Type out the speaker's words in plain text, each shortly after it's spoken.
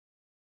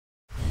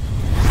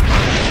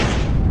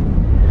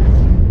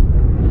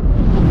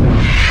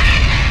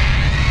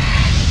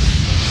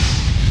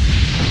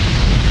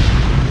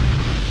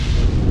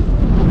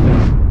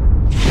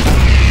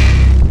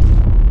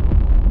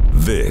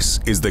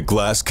is the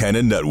Glass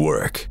Cannon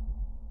Network.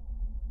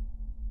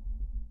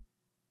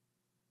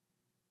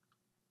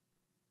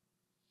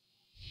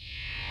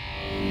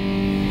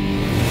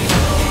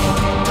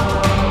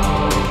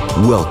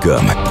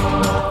 Welcome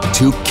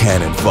to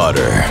Cannon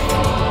Fodder,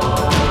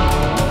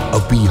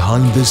 a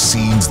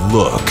behind-the-scenes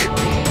look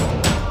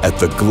at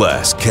the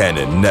Glass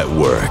Cannon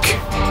Network.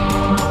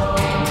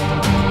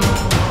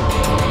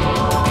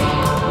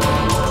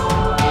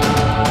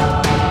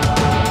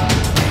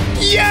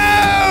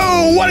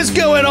 Yo! What is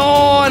going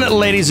on,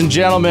 ladies and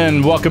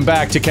gentlemen? Welcome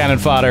back to Cannon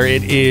Fodder.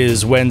 It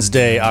is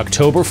Wednesday,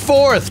 October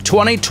 4th,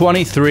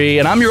 2023,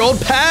 and I'm your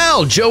old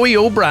pal, Joey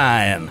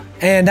O'Brien.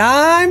 And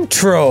I'm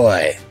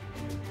Troy.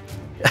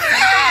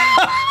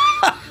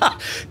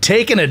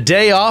 Taking a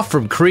day off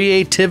from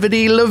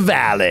creativity,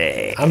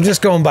 Lavallee. I'm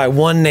just going by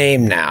one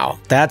name now.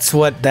 That's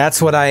what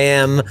I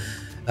am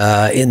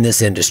in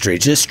this industry.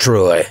 Just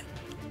Troy.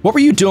 What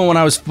were you doing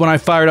when I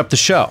fired up the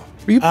show?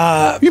 You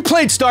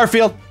played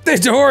Starfield.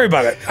 Don't worry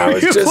about it. I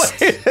was just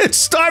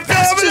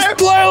Starfield over there.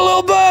 Play a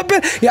little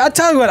bit. Yeah, I'll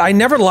tell you what. I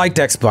never liked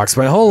Xbox.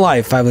 My whole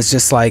life, I was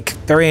just like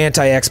very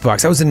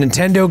anti-Xbox. I was a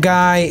Nintendo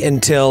guy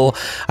until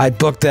I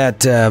booked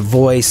that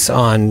voice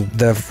on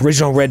the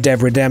original Red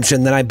Dead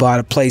Redemption. Then I bought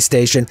a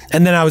PlayStation,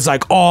 and then I was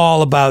like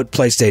all about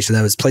PlayStation.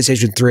 That was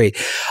PlayStation 3.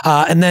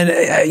 And then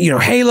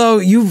Halo.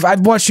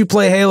 I've watched you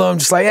play Halo. I'm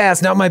just like, yeah,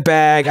 it's not my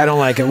bag. I don't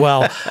like it.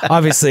 Well,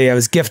 obviously, I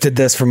was gifted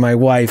this from my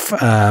wife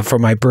for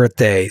my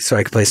birthday, so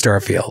I could play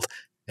Starfield.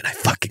 And I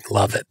fucking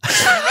love it.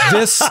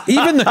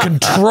 Even the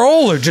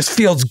controller just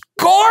feels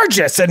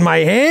gorgeous in my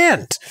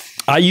hand.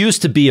 I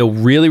used to be a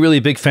really, really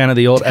big fan of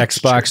the old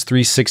Xbox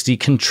 360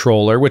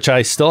 controller, which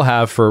I still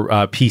have for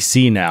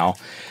PC now.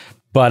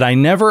 But I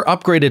never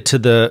upgraded to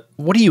the,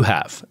 what do you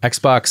have?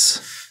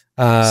 Xbox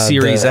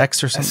Series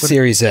X or something?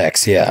 Series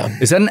X, yeah.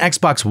 Is that an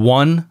Xbox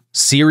One?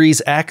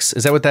 Series X?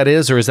 Is that what that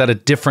is? Or is that a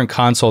different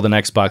console than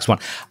Xbox One?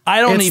 I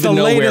don't even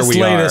know where we are. It's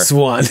the latest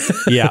one.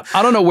 Yeah.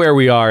 I don't know where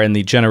we are in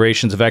the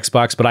generations of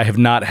Xbox, but I have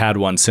not had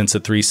one since the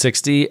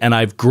 360, and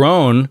I've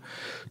grown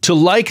to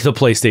like the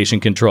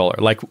PlayStation controller.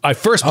 Like, I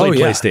first played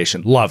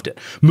PlayStation, loved it.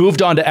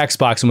 Moved on to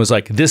Xbox and was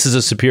like, this is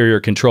a superior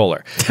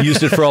controller.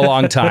 Used it for a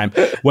long time.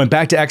 Went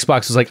back to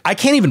Xbox, was like, I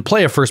can't even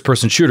play a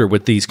first-person shooter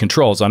with these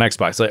controls on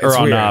Xbox, or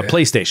on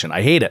PlayStation.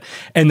 I hate it.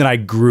 And then I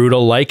grew to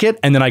like it,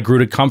 and then I grew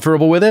to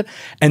comfortable with it.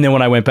 And then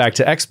when I went back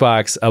to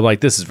Xbox, I'm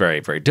like, this is very,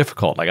 very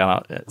difficult. Like,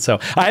 so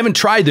I haven't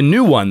tried the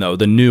new one, though,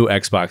 the new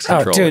Xbox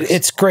controller. Oh, dude,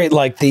 it's great.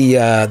 Like,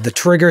 the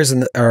triggers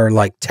are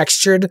like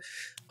textured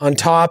on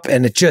top,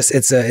 and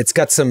it's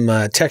got some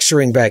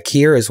texturing back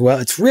here as well.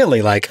 It's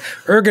really like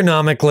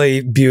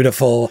ergonomically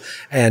beautiful,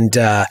 and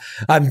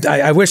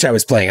I wish I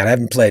was playing it. I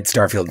haven't played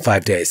Starfield in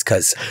 5 days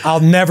because I'll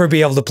never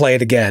be able to play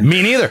it again.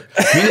 Me neither.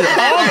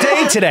 All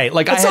day today.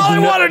 Like, that's all I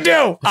want to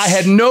do. I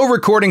had no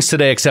recordings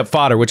today except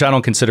Fodder, which I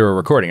don't consider a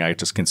recording. I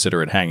just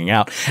consider it hanging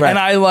out. Right. And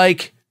I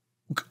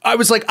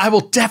was like, I will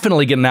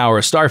definitely get an hour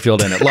of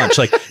Starfield in at lunch.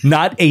 Like,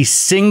 not a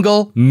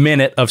single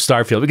minute of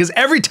Starfield, because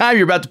every time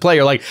you're about to play,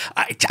 you're like,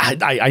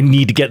 I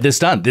need to get this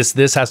done.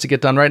 This has to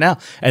get done right now.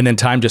 And then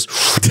time just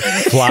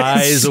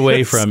flies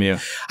away from you.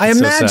 I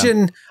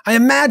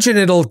imagine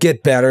it'll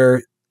get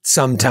better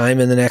sometime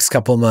in the next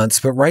couple of months,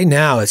 but right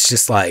now it's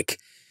just like,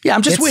 yeah,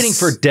 I'm just waiting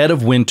for dead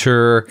of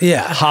winter,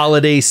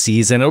 holiday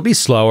season. It'll be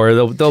slower.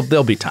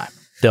 There'll be time.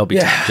 There'll be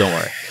time. Don't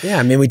worry. Yeah,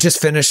 I mean, we just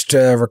finished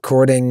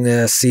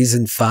recording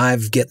season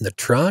 5, Get in the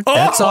Trunk.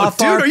 That's off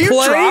our plate.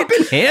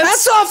 Dropping hints?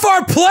 That's off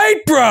our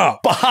plate, bro.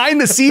 Behind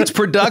the scenes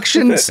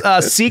production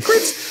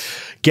secrets.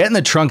 Get in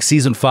the Trunk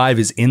season 5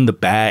 is in the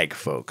bag,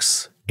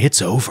 folks.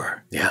 It's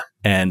over. Yeah.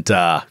 And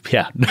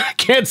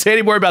can't say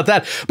any more about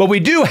that. But we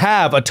do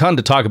have a ton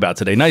to talk about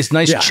today. Nice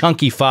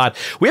chunky FOD.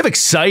 We have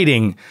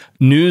exciting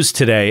news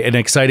today and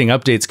exciting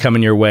updates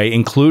coming your way,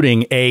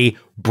 including a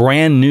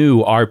brand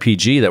new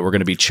RPG that we're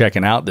going to be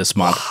checking out this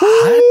month.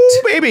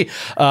 Ooh, baby.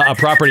 A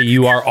property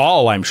you are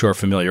all, I'm sure,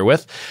 familiar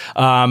with.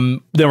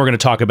 Then we're going to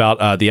talk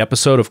about the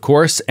episode, of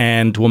course,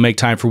 and we'll make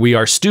time for We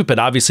Are Stupid.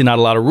 Obviously, not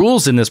a lot of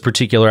rules in this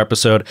particular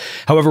episode.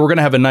 However, we're going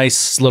to have a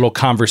nice little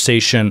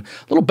conversation,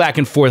 a little back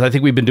and forth. I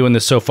think we've been doing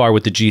this so far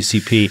with the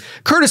GCP,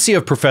 courtesy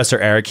of Professor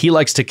Eric. He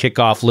likes to kick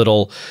off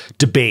little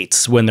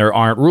debates when there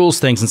aren't rules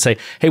things and say,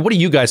 hey, what do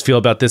you guys feel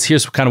about this?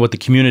 Here's kind of what the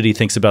community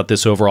thinks about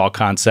this overall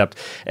concept.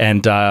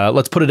 And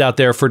let's put it out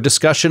there for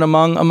discussion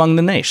among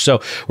the Naish.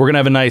 So we're going to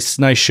have a nice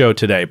show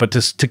today. But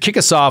to kick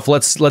us off,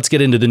 let's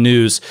get into the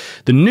news.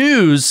 The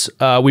news,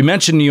 we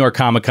mentioned New York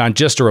Comic Con.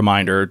 Just a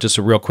reminder, just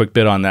a real quick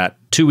bit on that.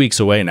 2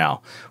 weeks away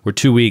now. We're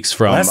 2 weeks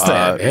from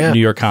New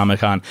York Comic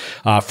Con.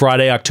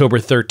 Friday, October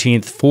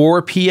 13th,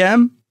 4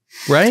 p.m.,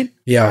 right?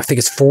 Yeah, I think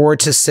it's 4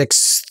 to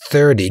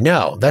 6:30.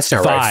 No, that's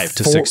not right. 5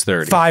 to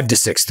 6:30. 5 to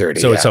 6:30.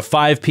 So it's a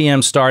 5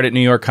 p.m. start at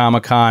New York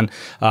Comic Con.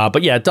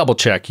 But yeah, double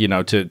check, to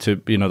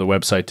the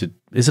website.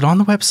 Is it on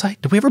the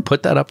website? Did we ever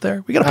put that up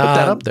there? We got to put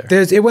that up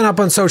there. It went up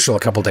on social a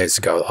couple days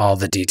ago, all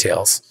the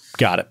details.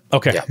 Got it.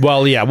 Okay. Yeah.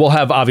 Well, yeah, we'll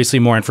have obviously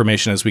more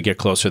information as we get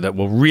closer that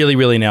will really,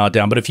 really nail it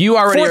down. But if you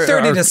already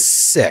 4:30 to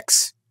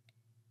 6.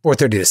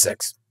 4:30 to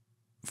 6.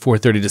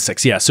 4:30 to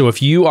 6. Yeah. So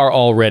if you are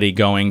already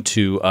going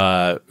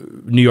to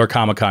New York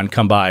Comic Con,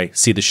 come by,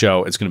 see the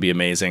show. It's going to be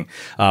amazing.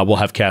 We'll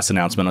have cast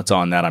announcements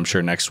on that, I'm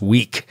sure, next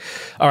week.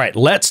 All right.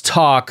 Let's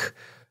talk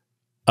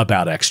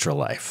about Extra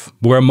Life.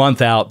 We're a month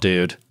out,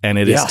 dude, and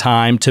it is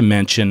time to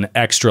mention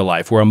Extra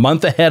Life. We're a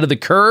month ahead of the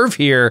curve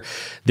here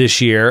this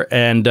year,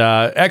 and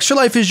Extra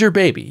Life is your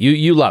baby.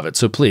 You love it,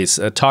 so please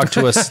talk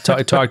to us.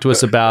 Talk to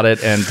us about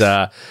it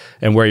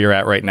and where you're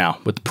at right now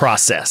with the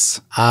process.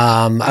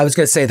 I was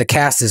going to say the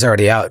cast is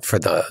already out for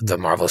the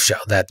Marvel show.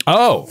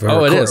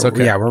 It is.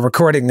 Okay, yeah, we're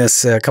recording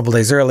this a couple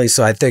days early,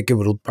 so I think it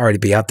will already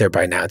be out there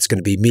by now. It's going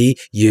to be me,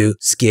 you,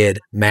 Skid,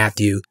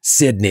 Matthew,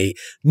 Sydney,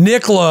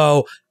 Nick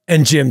Lowe,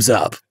 and Jim's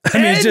Up.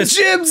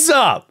 Jim's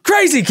Up.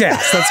 Crazy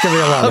cast. That's going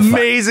to be a lot of fun.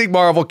 Amazing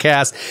Marvel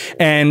cast.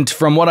 And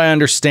from what I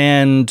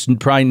understand,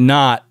 probably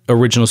not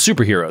original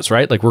superheroes,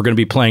 right? Like we're going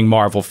to be playing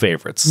Marvel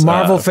favorites.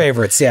 Marvel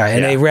favorites, yeah.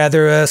 And a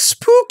rather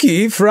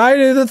spooky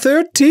Friday the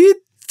 13th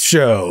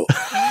show.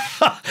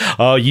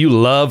 Oh, you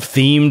love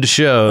themed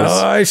shows.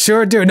 Oh, I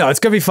sure do. No,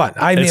 it's going to be fun.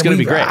 It's going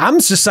to be great. I'm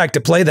just psyched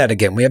to play that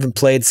again. We haven't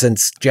played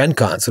since Gen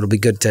Con, so it'll be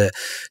good to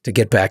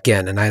get back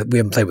in. And we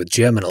haven't played with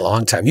Jim in a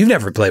long time. You've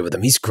never played with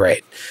him. He's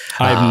great.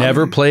 I've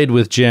never played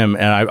with Jim,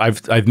 and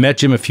I've met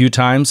Jim a few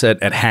times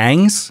at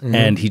Hangs,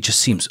 and he just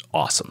seems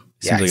awesome.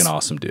 Seems like an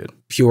awesome dude.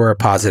 Pure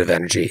positive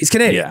energy. He's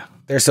Canadian. Yeah.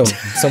 They're so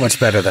much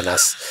better than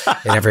us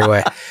in every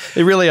way.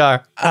 They really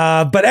are.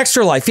 But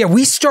Extra Life, yeah,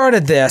 we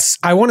started this,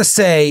 I want to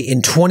say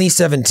in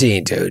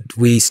 2017, dude.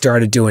 We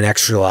started doing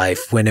Extra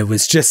Life when it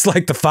was just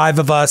like the five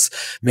of us.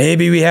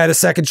 Maybe we had a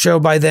second show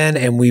by then,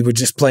 and we were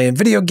just playing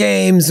video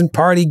games and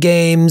party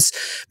games.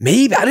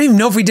 Maybe, I don't even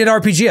know if we did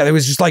RPG. It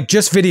was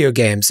just video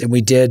games, and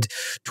we did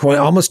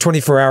almost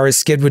 24 hours.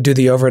 Skid would do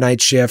the overnight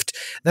shift.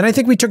 Then I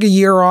think we took a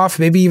year off,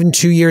 maybe even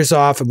 2 years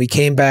off, and we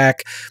came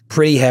back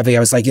pretty heavy. I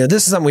was like,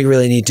 this is something we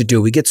really need to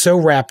do. We get so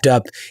wrapped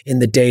up in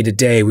the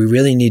day-to-day. We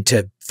really need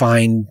to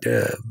find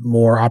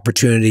more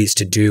opportunities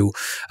to do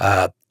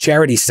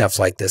charity stuff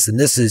like this.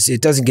 And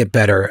it doesn't get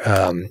better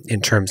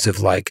in terms of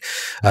like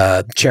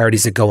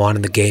charities that go on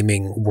in the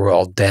gaming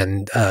world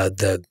than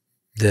the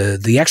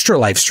Extra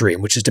Life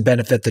stream, which is to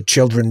benefit the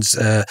Children's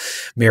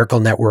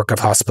Miracle Network of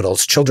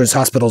hospitals, children's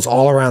hospitals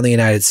all around the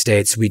United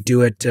States. We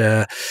do it.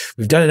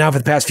 We've done it now for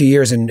the past few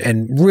years,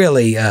 and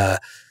really.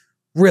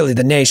 Really,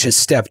 the Naish has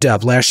stepped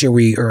up. Last year,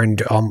 we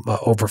earned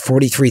over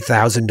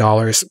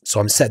 $43,000. So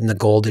I'm setting the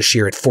goal this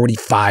year at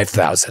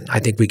 $45,000. I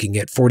think we can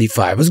get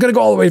 45. I was going to go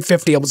all the way to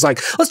 50. I was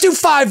like, let's do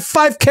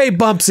 5K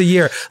bumps a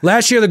year.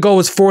 Last year, the goal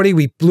was 40.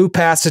 We blew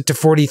past it to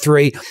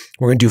 43.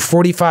 We're going to do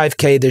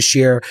 45K this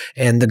year.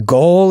 And the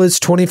goal is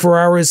 24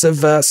 hours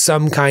of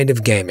some kind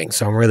of gaming.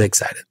 So I'm really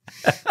excited.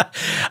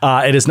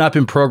 It has not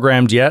been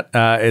programmed yet.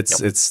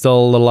 It's still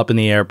a little up in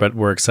the air, but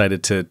we're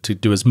excited to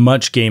do as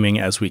much gaming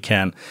as we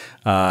can.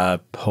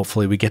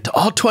 Hopefully we get to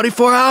all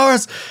 24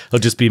 hours. It'll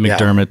just be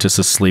McDermott just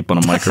asleep on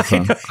a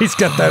microphone. He's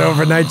got that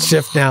overnight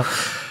shift now.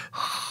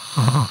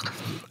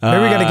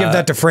 Maybe we got to give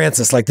that to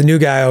Francis. Like the new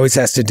guy always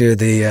has to do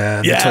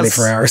the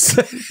 24 hours.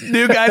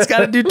 New guy's got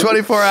to do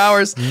 24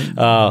 hours.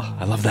 Oh,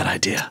 I love that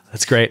idea.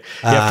 That's great.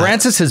 Yeah,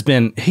 Francis he's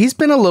been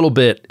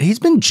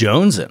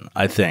jonesing,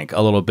 I think,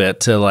 a little bit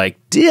to like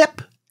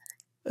dip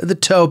the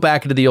toe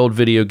back into the old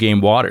video game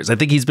waters. I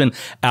think he's been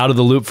out of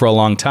the loop for a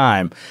long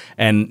time,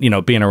 and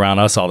being around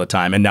us all the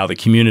time, and now the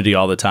community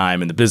all the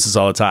time, and the business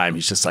all the time.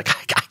 He's just like,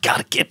 I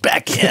gotta get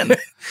back in.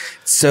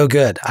 So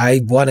good.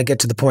 I want to get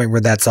to the point where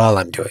that's all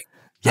I'm doing.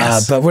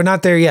 Yes. But we're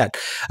not there yet.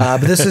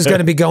 But this is going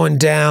to be going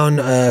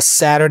down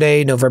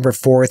Saturday, November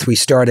 4th. We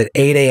start at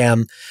 8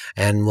 a.m.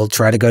 and we'll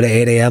try to go to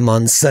 8 a.m.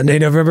 on Sunday,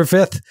 November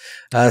 5th.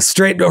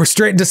 Straight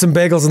into some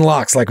bagels and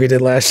lox like we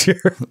did last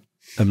year.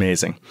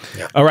 Amazing.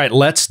 Yeah. All right,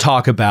 let's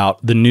talk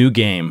about the new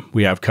game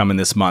we have coming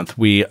this month.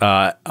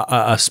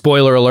 A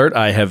spoiler alert,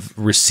 I have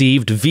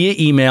received via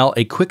email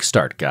a quick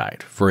start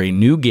guide for a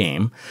new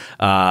game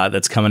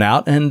that's coming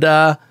out, and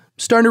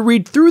starting to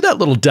read through that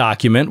little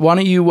document. Why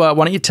don't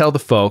you tell the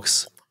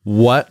folks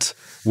what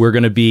we're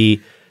going to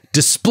be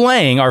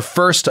displaying our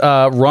first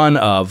run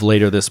of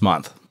later this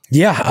month?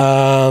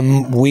 Yeah,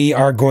 we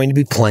are going to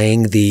be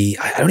playing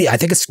I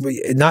think it's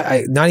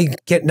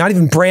not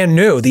even brand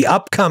new, the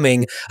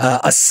upcoming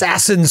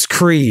Assassin's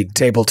Creed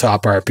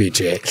tabletop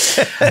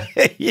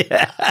RPG.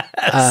 Yes.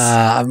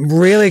 I'm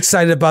really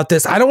excited about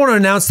this. I don't want to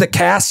announce the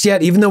cast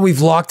yet, even though we've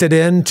locked it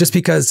in, just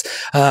because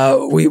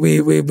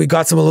we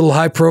got some a little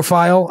high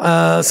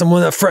profile,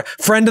 someone, a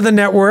friend of the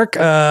network,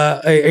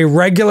 a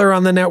regular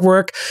on the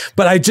network.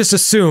 But I just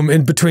assume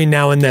in between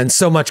now and then,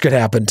 so much could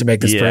happen to make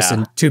this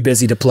person too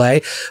busy to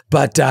play.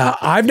 But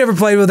I've never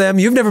played with them.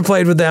 You've never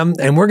played with them,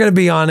 and we're going to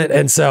be on it.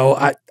 And so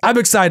I'm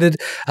excited.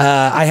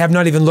 I have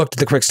not even looked at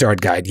the quick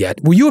start guide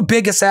yet. Were you a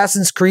big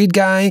Assassin's Creed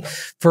guy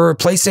for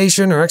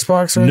PlayStation or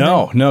Xbox or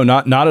anything? No,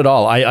 not at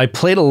all. I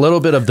played a little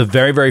bit of the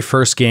very, very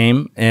first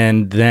game,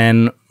 and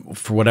then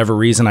for whatever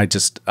reason, I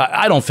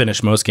don't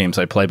finish most games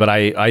I play, but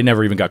I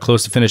never even got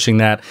close to finishing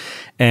that.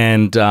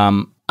 And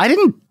I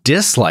didn't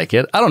dislike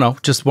it. I don't know.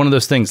 Just one of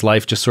those things.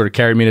 Life just sort of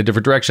carried me in a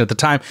different direction at the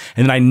time.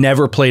 And then I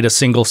never played a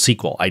single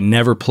sequel. I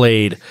never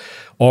played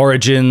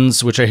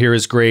Origins, which I hear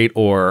is great,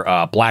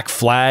 or Black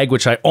Flag,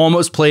 which I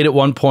almost played at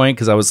one point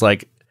because I was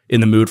like in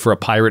the mood for a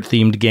pirate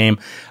themed game.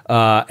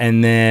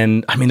 And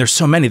then, I mean, there's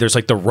so many. There's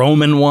like the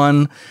Roman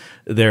one.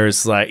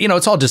 There's like, you know,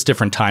 it's all just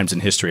different times in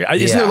history.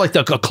 Isn't there like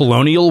a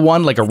colonial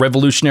one, like a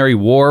Revolutionary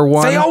War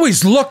one? They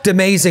always looked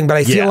amazing, but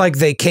I feel like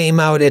they came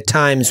out at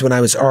times when I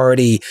was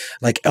already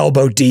like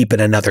elbow deep in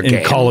another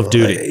game. Call of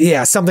Duty.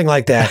 Yeah, something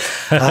like that.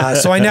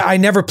 So I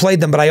never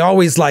played them, but I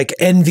always like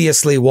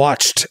enviously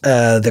watched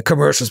the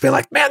commercials being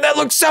like, man, that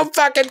looks so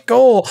fucking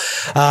cool.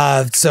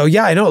 So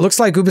yeah, I know it looks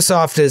like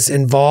Ubisoft is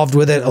involved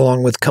with it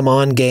along with Come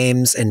On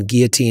Games and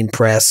Guillotine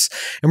Press.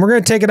 And we're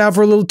going to take it out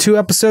for a little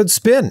 2-episode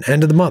spin,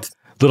 end of the month.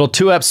 Little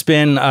 2-ep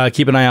spin.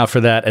 Keep an eye out for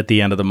that at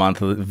the end of the month.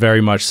 Very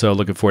much so.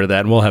 Looking forward to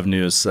that. And we'll have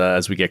news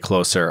as we get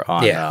closer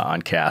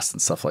on cast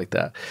and stuff like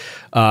that.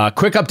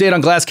 Quick update on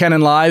Glass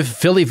Cannon Live.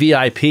 Philly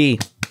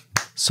VIP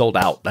sold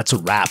out. That's a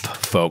wrap,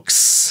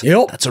 folks.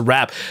 Yep. That's a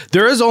wrap.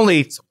 There is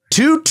only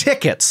 2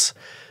 tickets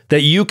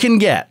that you can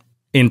get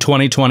in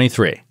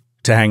 2023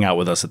 to hang out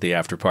with us at the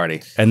after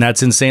party. And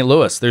that's in St.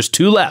 Louis. There's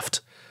 2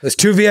 left. There's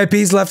 2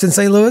 VIPs left in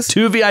St. Louis?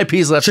 2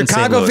 VIPs left in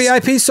St. Louis. Chicago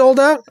VIP sold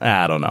out?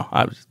 I don't know.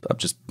 I'm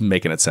just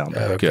making it sound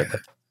good. It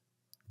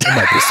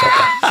might be sold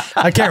out.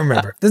 I can't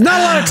remember. There's not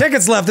a lot of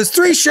tickets left. There's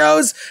 3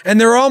 shows, and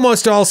they're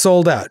almost all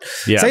sold out.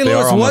 Yeah, St.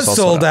 Louis was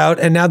sold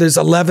out, and now there's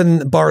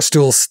 11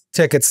 Barstool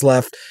tickets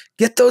left.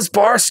 Get those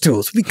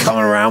Barstools. We'll be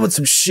coming around with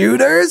some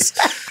shooters.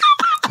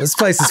 This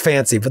place is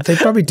fancy, but they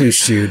probably do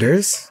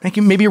shooters.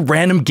 Thinking maybe a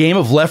random game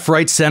of left,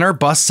 right, center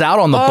busts out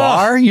on the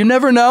bar. You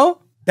never know.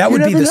 That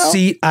would be the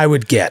seat I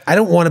would get. I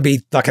don't want to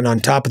be fucking on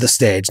top of the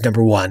stage,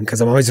 number one,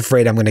 because I'm always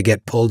afraid I'm going to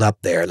get pulled up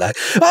there. Like,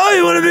 oh,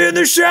 you want to be in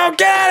the show?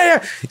 Get out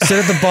of here. Sit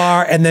at the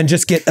bar and then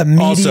just get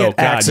immediate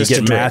access you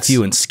to get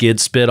Matthew and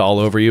Skid spit all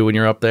over you when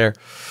you're up there.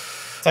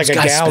 It's like a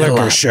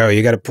Gallagher show.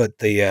 You got to put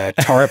the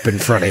tarp in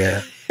front of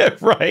you.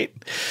 Right.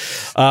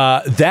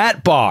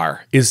 That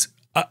bar is,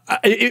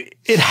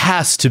 it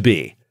has to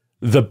be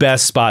the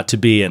best spot to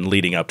be in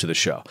leading up to the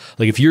show.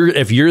 Like if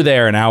you're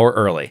there an hour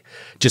early,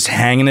 just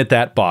hanging at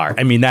that bar,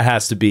 I mean, that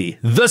has to be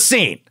the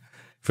scene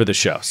for the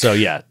show. So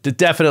yeah,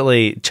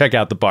 definitely check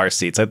out the bar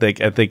seats. I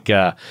think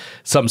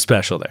something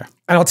special there.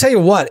 And I'll tell you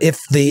what, if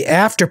the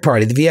after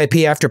party, the VIP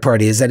after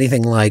party is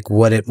anything like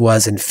what it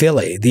was in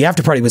Philly, the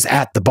after party was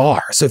at the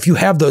bar. So if you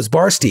have those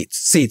bar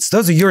seats,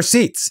 those are your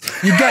seats.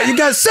 You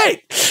got a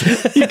seat.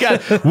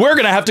 We're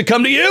going to have to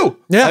come to you.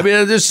 Yeah. I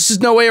mean, there's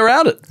just no way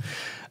around it.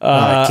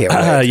 I can't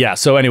wait. Yeah.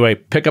 So anyway,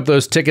 pick up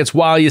those tickets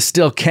while you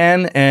still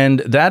can, and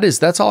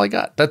that's all I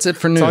got. That's it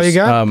for news. That's all you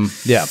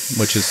got? Yeah,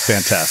 which is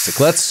fantastic.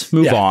 Let's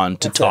move on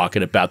to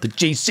talking about the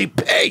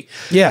GCP.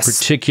 Yes,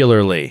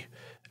 particularly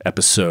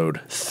episode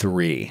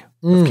 3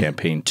 of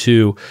campaign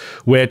 2,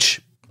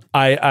 which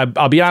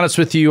I'll be honest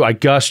with you, I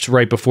gushed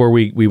right before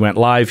we went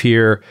live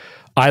here.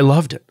 I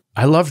loved it.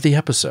 I loved the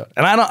episode.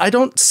 And I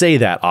don't say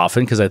that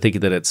often because I think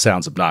that it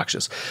sounds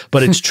obnoxious,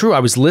 but it's true. I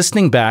was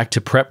listening back to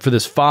prep for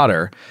this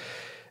fodder,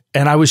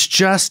 and I was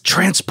just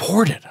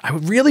transported. I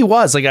really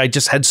was. Like, I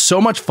just had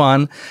so much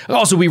fun.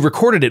 Also, we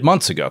recorded it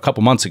a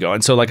couple months ago.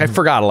 And so, like, I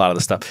forgot a lot of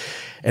the stuff.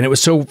 And it was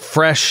so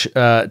fresh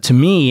to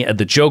me.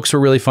 The jokes were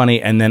really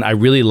funny. And then I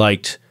really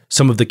liked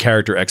some of the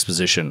character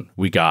exposition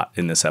we got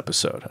in this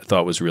episode. I thought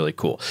it was really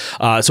cool.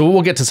 So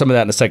we'll get to some of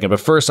that in a second. But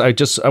first, I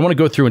want to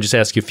go through and just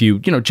ask you a few,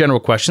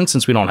 general questions,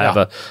 since we don't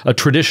have a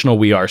traditional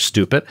We Are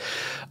Stupid.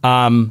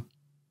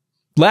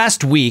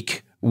 Last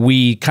week,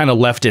 we kind of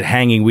left it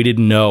hanging. We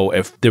didn't know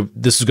if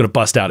this was going to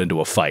bust out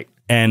into a fight.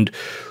 And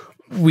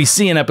we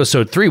see in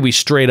episode 3, we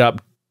straight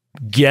up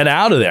get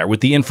out of there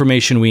with the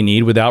information we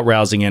need without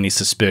rousing any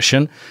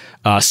suspicion.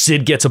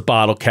 Sid gets a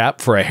bottle cap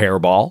for a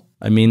hairball.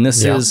 I mean,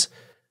 this is...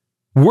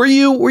 Were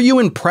you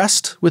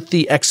impressed with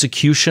the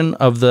execution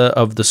of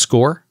the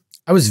score?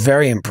 I was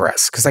very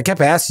impressed because I kept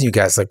asking you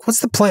guys, like, what's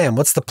the plan?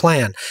 What's the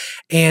plan?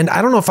 And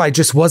I don't know if I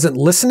just wasn't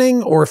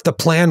listening or if the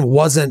plan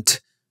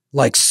wasn't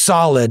like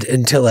solid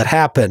until it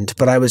happened,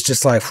 but I was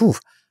just like, whew,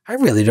 I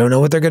really don't know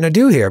what they're going to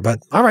do here, but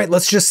all right,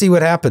 let's just see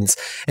what happens.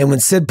 And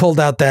when Sid pulled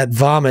out that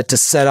vomit to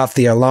set off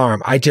the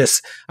alarm, I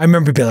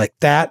remember being like,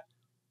 that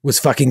was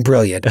fucking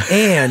brilliant.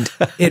 And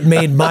it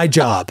made my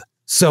job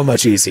so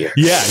much easier.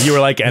 Yeah, you were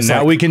like, and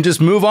now we can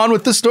just move on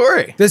with the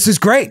story. This is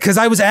great because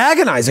I was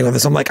agonizing on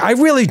this. I'm like, I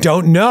really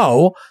don't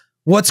know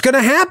what's going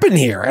to happen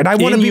here, and I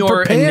want to be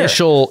prepared.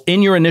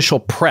 In your initial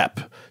prep,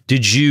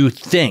 did you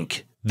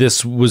think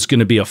this was going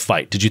to be a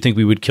fight? Did you think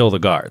we would kill the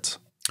guards?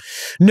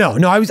 No,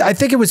 I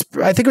think it was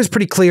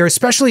pretty clear,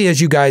 especially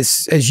as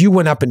you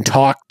went up and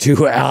talked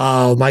to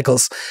Al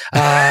Michaels.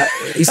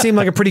 He seemed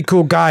like a pretty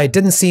cool guy. It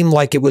didn't seem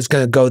like it was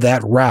going to go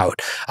that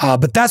route.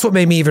 But that's what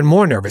made me even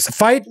more nervous. A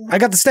fight, I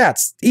got the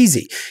stats,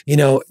 easy. You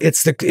know,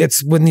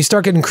 it's when you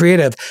start getting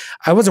creative.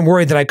 I wasn't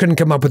worried that I couldn't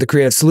come up with a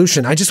creative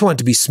solution. I just want it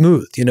to be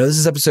smooth. You know, this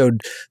is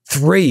episode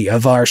 3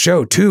 of our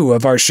show, 2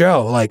 of our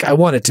show. Like, I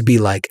want it to be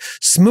like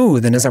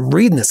smooth. And as I'm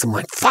reading this, I'm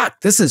like,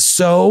 fuck, this is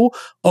so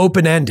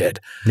open-ended.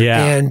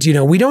 Yeah. And, you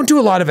know, we don't do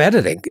a lot of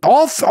editing.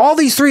 All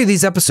these 3 of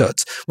these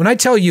episodes, when I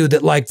tell you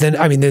that, like,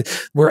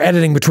 we're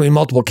editing between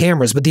multiple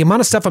cameras, but the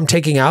amount of stuff I'm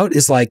taking out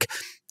is like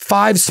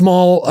 5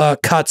 small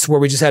cuts where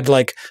we just had to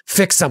like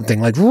fix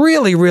something, like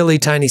really, really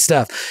tiny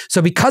stuff.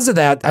 So because of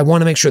that, I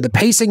want to make sure the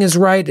pacing is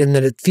right and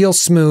that it feels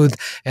smooth.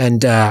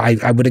 And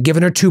I would have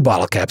given her 2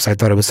 bottle caps. I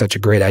thought it was such a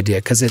great idea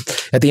because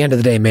it, at the end of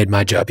the day, made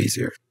my job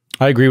easier.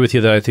 I agree with you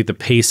that I think the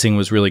pacing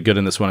was really good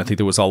in this one. I think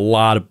there was a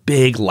lot of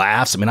big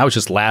laughs. I mean, I was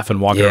just laughing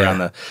walking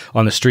around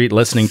on the street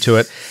listening to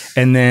it.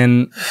 And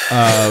then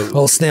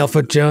old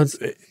Snailfoot Jones.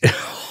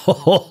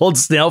 Old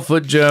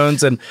Snailfoot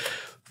Jones and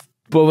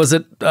what was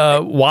it?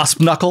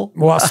 Wasp Knuckle?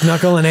 Wasp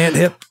Knuckle and Ant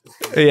Hip.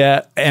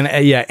 Yeah, and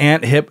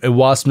Ant Hip and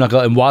Wasp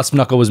Knuckle. And Wasp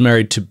Knuckle was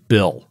married to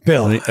Bill.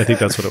 Bill. I think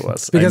that's what it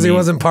was. Because he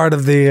wasn't part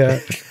of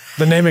the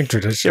naming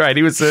tradition. Right,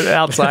 he was an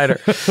outsider.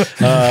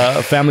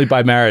 Family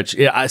by marriage.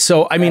 Yeah,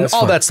 so I mean,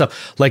 all that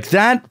stuff, like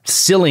that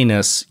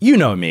silliness. You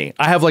know me.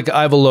 I have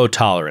a low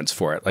tolerance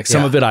for it. Like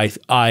some of it,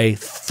 I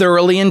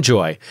thoroughly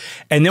enjoy,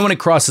 and then when it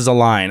crosses a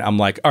line, I'm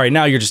like, all right,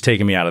 now you're just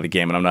taking me out of the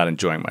game, and I'm not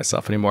enjoying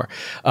myself anymore.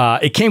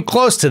 It came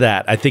close to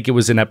that. I think it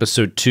was in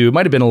episode 2. It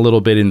might have been a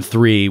little bit in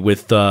 3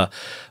 with the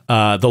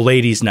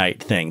ladies'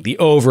 night thing, the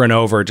over and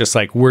over, just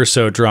like, we're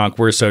so drunk,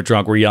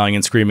 we're yelling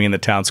and screaming in the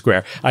town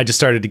square. I just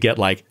started to get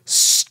like,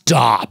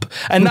 stop.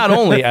 And not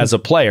only as a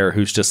player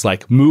who's just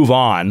like, move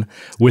on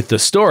with the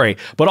story,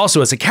 but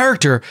also as a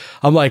character,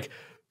 I'm like,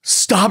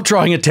 stop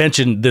drawing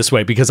attention this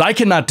way because I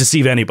cannot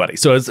deceive anybody.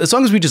 So as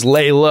long as we just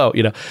lay low,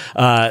 you know.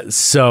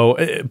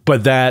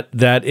 But that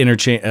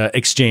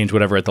exchange,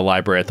 whatever, at the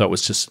library, I thought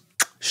was just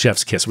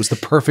chef's kiss. It was the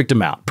perfect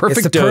amount.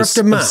 Perfect dose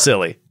of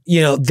silly. You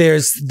know,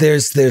 there's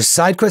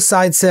side quest,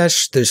 side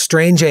sesh, there's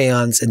strange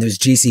aeons, and there's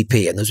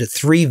GCP, and those are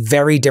 3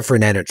 very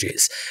different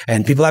energies.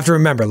 And people have to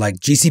remember, like,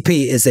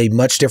 GCP is a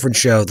much different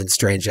show than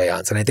strange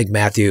aeons, and I think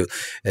Matthew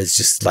is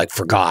just like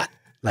forgot.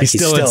 Like,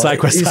 he's still in side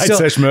quest, side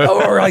sesh mode,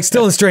 or like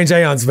still in strange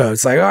aeons mode.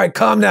 It's like, all right,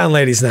 calm down,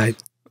 ladies'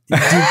 night. We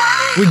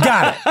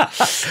got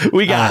it.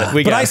 We got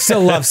it. But I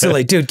still love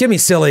silly, dude. Give me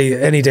silly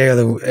any day of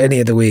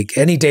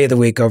the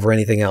week over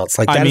anything else.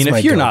 Like, I mean,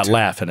 if you're not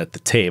laughing at the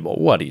table,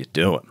 what are you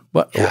doing?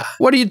 What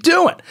are you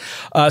doing?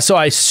 So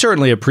I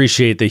certainly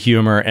appreciate the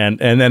humor, and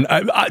then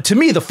to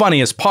me, the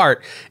funniest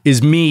part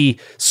is me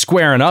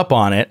squaring up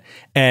on it,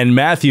 and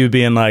Matthew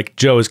being like,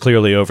 "Joe is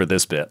clearly over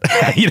this bit,"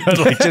 you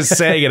know, like just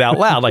saying it out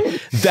loud.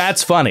 Like,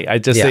 that's funny. I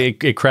just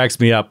think it cracks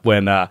me up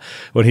when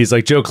he's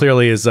like, "Joe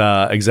clearly is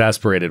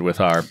exasperated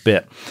with our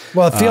bit."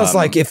 Well,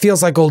 it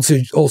feels like old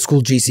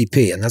school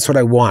GCP, and that's what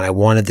I want. I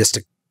wanted this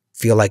to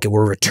feel like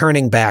we're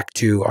returning back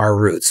to our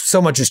roots.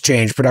 So much has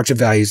changed. Production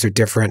values are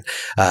different.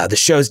 The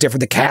show's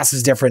different. The cast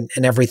is different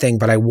and everything.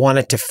 But I want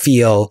it to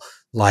feel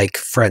like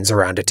friends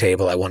around a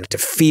table. I want it to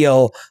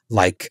feel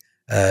like,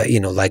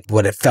 like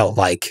what it felt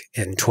like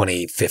in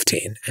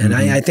 2015. And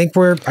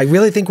I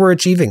really think we're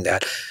achieving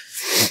that.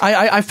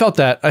 I felt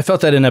that. I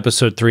felt that in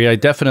episode 3. I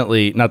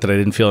definitely, not that I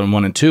didn't feel it in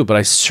 1 and 2, but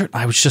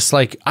I was just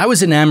like, I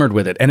was enamored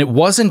with it. And it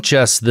wasn't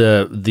just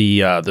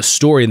the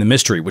story and the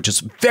mystery, which is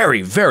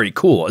very, very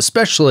cool,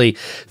 especially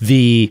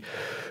the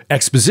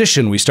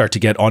exposition we start to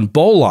get on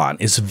Bolon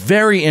is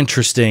very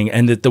interesting.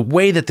 And that the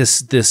way that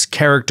this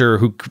character,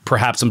 who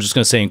perhaps I'm just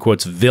going to say in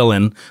quotes,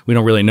 villain, we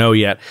don't really know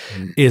yet,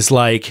 is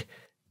like,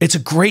 it's a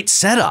great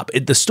setup.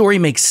 The story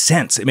makes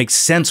sense. It makes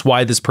sense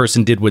why this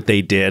person did what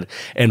they did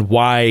and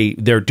why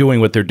they're doing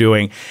what they're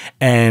doing.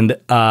 And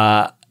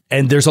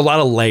there's a lot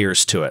of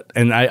layers to it.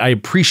 And I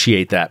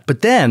appreciate that. But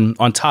then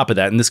on top of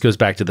that, and this goes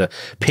back to the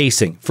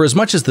pacing, for as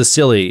much as the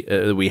silly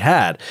we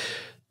had,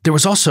 there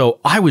was also,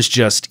 I was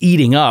just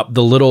eating up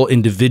the little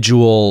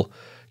individual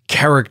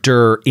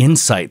character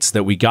insights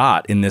that we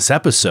got in this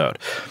episode.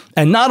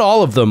 And not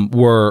all of them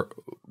were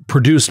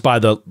produced by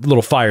the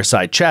little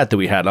fireside chat that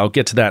we had. I'll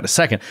get to that in a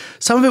second.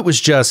 Some of it was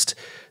just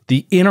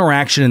the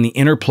interaction and the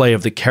interplay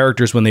of the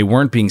characters when they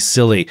weren't being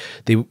silly.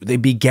 They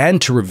began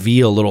to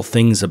reveal little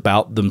things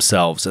about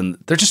themselves, and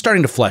they're just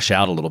starting to flesh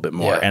out a little bit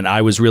more. And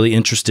I was really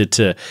interested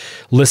to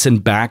listen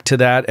back to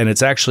that. And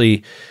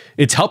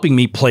it's helping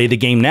me play the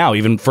game now,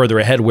 even further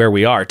ahead where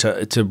we are,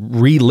 to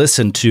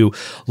re-listen to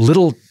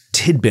little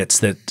tidbits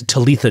that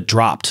Talitha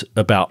dropped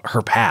about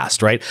her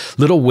past, right?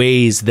 Little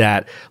ways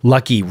that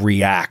Lucky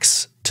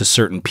reacts to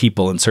certain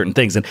people and certain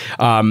things. And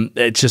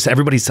it's just,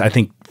 everybody's, I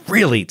think,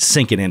 really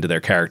sinking into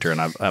their character, and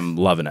I'm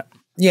loving it.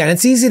 Yeah, and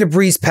it's easy to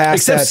breeze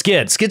past Except that.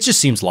 Skid. Skid just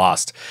seems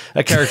lost.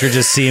 That character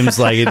just seems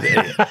like,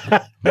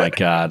 my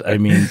God. I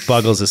mean,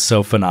 Buggles is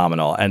so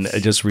phenomenal. And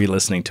just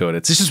re-listening to it,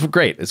 it's just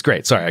great. It's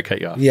great. Sorry, I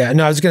cut you off. Yeah,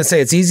 no, I was going to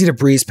say it's easy to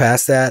breeze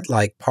past that.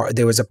 Like,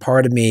 there was a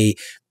part of me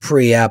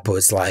pre-ep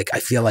was like, I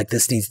feel like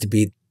this needs to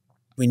be,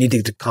 we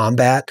needed to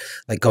combat,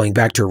 like going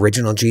back to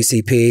original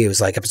GCP. It was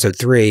like episode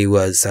 3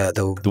 was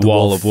the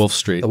Wall of Wolf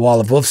Street. The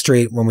Wall of Wolf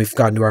Street. When we've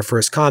gotten to our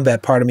first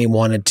combat, part of me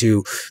wanted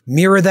to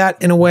mirror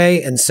that in a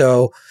way. And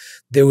so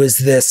there was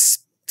this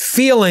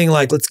feeling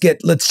like,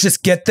 let's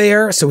just get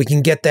there so we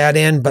can get that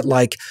in. But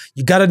like,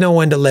 you got to know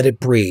when to let it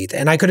breathe.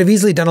 And I could have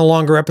easily done a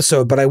longer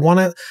episode, but I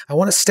want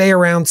to stay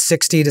around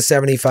 60 to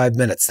 75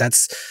 minutes.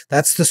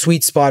 That's the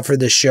sweet spot for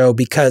this show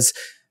because,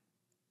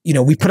 you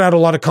know, we put out a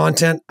lot of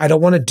content. I don't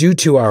want to do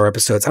 2-hour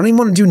episodes. I don't even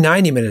want to do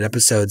 90-minute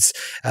episodes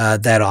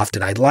that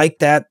often. I like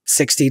that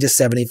 60 to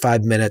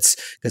 75 minutes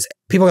because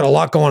people got a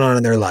lot going on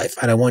in their life.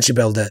 And I want you to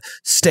be able to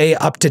stay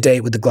up to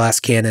date with the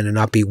Glass Cannon and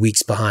not be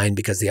weeks behind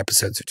because the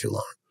episodes are too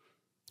long.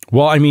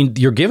 Well, I mean,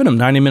 you're giving them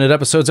 90-minute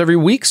episodes every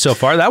week so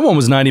far. That one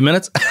was 90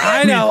 minutes.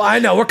 I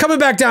know. We're coming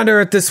back down to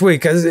earth this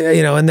week,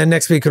 you know, and then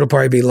next week it'll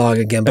probably be long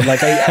again. But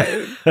like,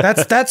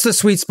 that's the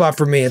sweet spot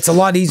for me. It's a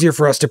lot easier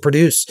for us to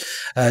produce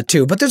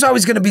too. But there's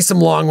always going to be some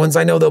long ones.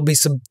 I know there'll be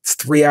some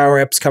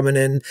 3-hour eps coming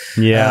in.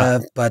 Yeah.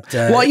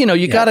 Well, you know,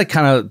 you yeah. got to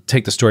kind of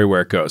take the story where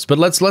it goes. But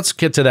let's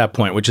get to that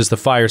point, which is the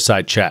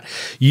fireside chat.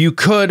 You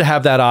could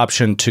have that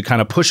option to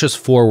kind of push us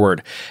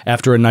forward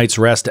after a night's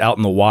rest out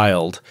in the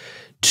wild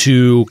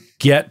to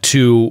get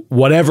to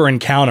whatever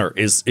encounter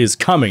is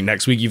coming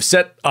next week. You've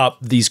set up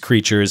these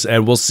creatures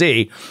and we'll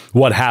see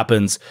what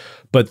happens.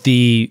 But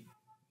the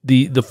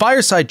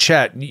fireside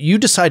chat, you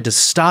decide to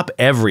stop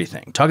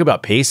everything. Talk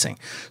about pacing.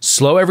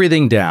 Slow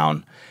everything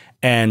down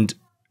and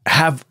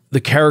have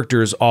the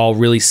characters all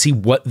really see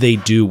what they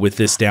do with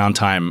this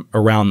downtime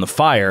around the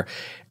fire.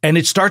 And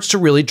it starts to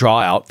really draw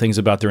out things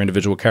about their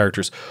individual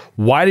characters.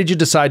 Why did you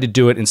decide to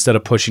do it instead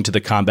of pushing to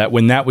the combat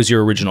when that was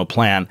your original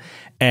plan?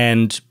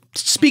 And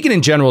speaking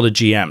in general to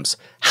GMs,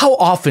 how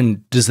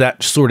often does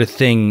that sort of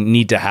thing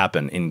need to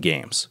happen in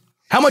games?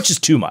 How much is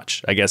too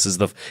much, I guess, is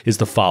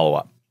the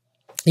follow-up.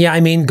 Yeah,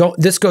 I mean,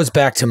 this goes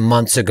back to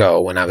months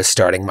ago when I was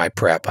starting my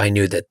prep. I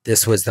knew that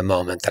this was the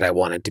moment that I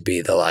wanted to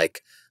be the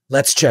like,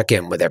 let's check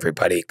in with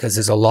everybody because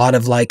there's a lot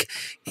of like,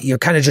 you're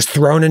kind of just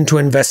thrown into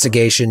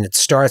investigation. It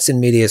starts in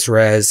medias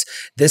res.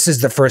 This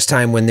is the first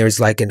time when there's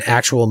like an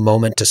actual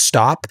moment to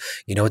stop.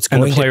 You know, it's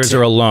going and the players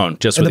are alone,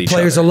 just with each other.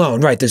 The players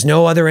alone, right? There's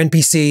no other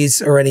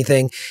NPCs or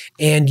anything,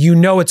 and you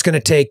know it's going to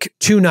take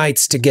 2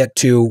 nights to get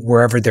to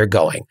wherever they're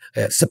going,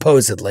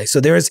 supposedly. So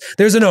there's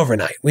an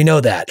overnight. We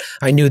know that.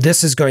 I knew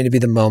this is going to be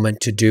the moment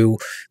to do,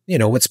 you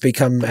know, what's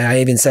become. I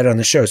even said it on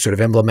the show, sort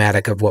of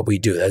emblematic of what we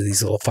do.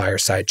 These little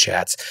fireside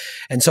chats,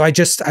 and so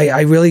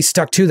I really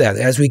stuck to that.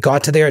 As we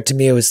got to there, to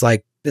me, it was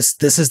like,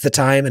 this is the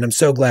time. And I'm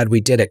so glad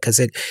we did it because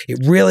it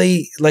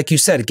really, like you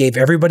said, it gave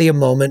everybody a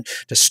moment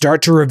to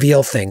start to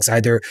reveal things,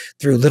 either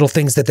through little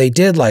things that they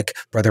did, like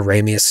Brother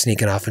Ramius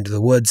sneaking off into the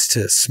woods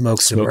to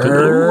smoke some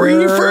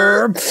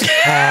reefer,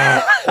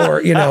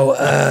 or, you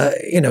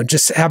know,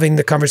 just having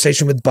the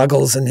conversation with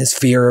Buggles and his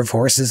fear of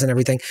horses and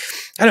everything.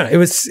 I don't know. It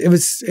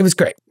was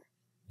great.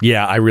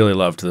 Yeah. I really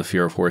loved the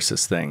fear of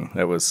horses thing.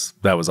 That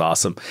was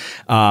awesome.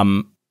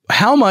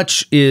 How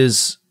much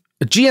is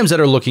GMs that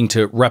are looking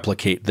to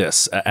replicate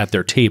this at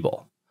their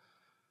table?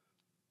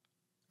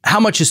 How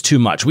much is too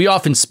much? We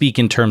often speak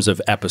in terms of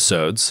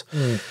episodes.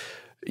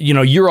 You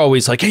know, you're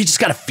always like, hey, you just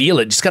got to feel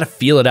it. Just got to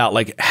feel it out.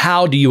 Like,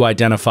 how do you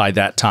identify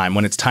that time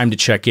when it's time to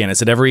check in?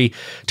 Is it every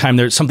time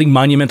there's something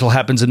monumental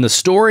happens in the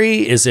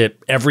story? Is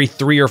it every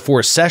 3 or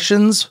 4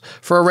 sessions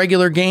for a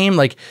regular game?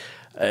 Like,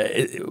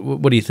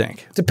 what do you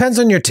think? Depends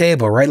on your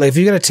table, right? Like if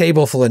you got a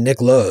table full of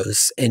Nick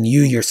Lowe's and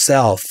you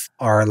yourself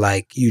are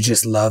like, you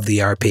just love the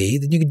RP,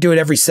 then you can do it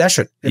every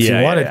session if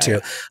you wanted to.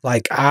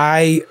 Like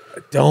I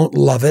don't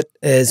love it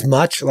as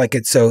much. Like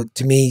it's, so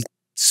to me,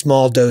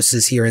 small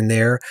doses here and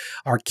there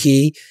are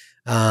key.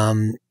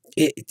 You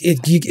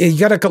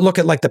got to look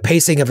at like the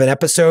pacing of an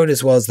episode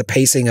as well as the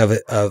pacing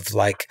of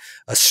like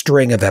a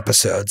string of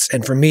episodes.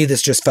 And for me,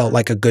 this just felt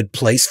like a good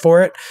place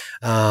for it.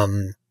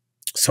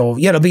 So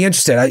yeah, it'll be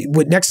interesting.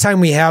 Next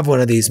time we have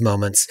one of these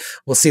moments,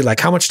 we'll see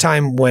like how much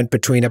time went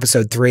between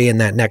episode 3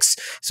 and that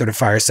next sort of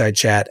fireside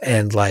chat,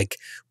 and like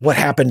what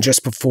happened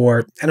just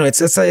before. I know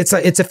it's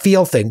a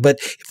feel thing,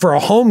 but for a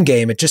home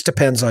game, it just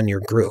depends on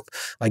your group.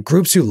 Like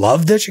groups who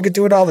love this, you could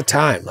do it all the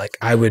time. Like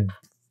I would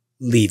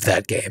leave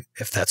that game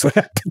if that's what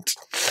happened.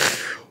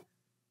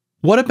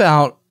 What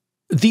about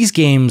these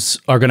games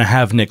are going to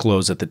have Nick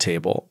Lowe's at the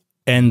table,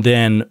 and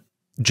then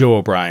Joe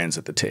O'Brien's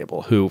at the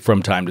table, who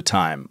from time to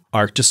time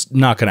are just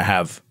not going to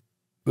have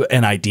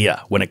an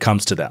idea when it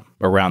comes to them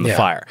around the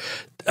fire.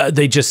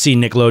 They just see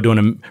Nick Lowe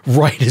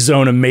write his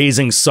own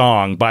amazing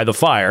song by the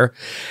fire,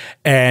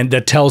 and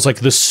that tells like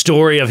the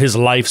story of his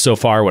life so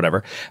far, or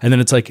whatever. And then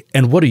it's like,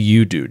 and what do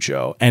you do,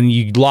 Joe? And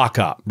you lock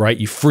up, right?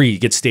 You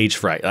get stage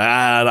fright.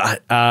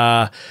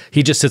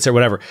 He just sits there,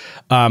 whatever.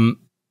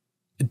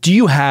 Do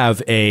you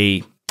have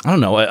a I don't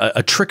know,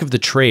 a trick of the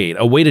trade,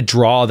 a way to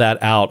draw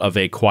that out of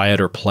a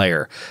quieter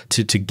player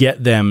to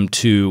get them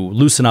to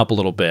loosen up a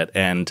little bit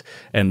and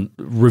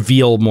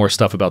reveal more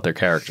stuff about their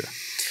character.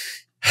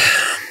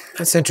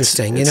 That's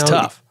interesting. It's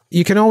tough.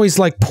 You can always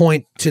like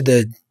point to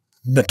the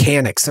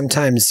mechanics.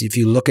 Sometimes if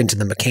you look into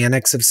the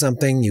mechanics of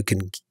something, you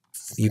can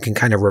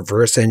kind of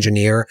reverse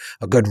engineer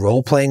a good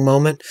role-playing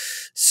moment.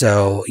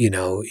 So, you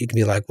can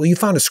be like, well, you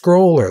found a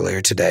scroll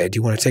earlier today. Do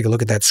you want to take a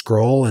look at that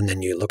scroll? And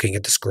then you're looking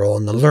at the scroll,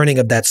 and the learning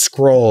of that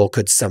scroll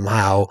could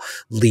somehow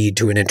lead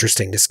to an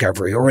interesting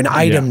discovery or an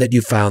item that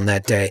you found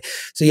that day.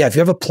 So yeah, if you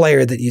have a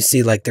player that you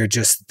see like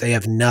they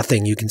have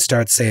nothing, you can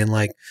start saying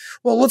like,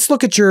 well, let's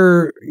look at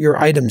your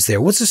items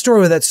there. What's the story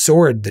with that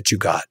sword that you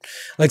got?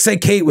 Like say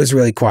Kate was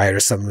really quiet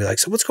or something. Be like,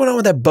 so what's going on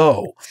with that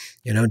bow?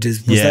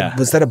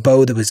 Was that a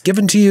bow that was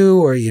given to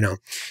you, or you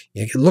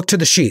look to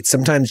the sheet.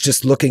 Sometimes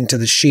just looking to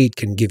the sheet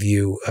can give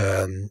you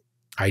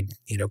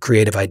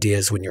creative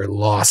ideas when you're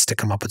lost to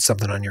come up with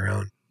something on your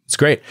own. It's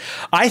great.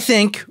 I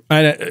think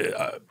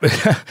I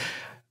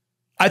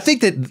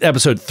think that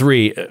episode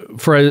 3,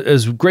 for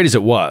as great as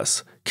it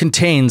was,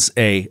 contains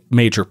a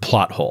major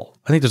plot hole.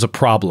 I think there's a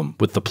problem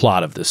with the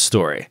plot of this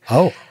story.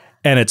 Oh,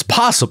 and it's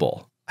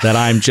possible that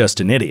I'm just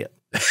an idiot,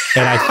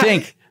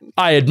 and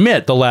I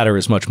admit the latter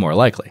is much more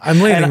likely. I'm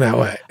leaning that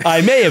way.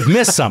 I may have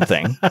missed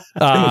something.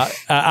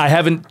 I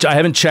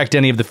haven't checked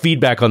any of the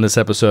feedback on this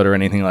episode or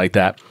anything like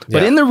that.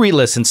 But in the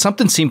re-listen,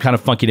 something seemed kind of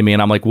funky to me,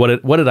 and I'm like,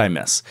 what did I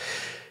miss?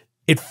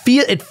 It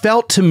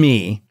felt to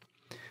me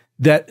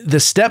that the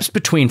steps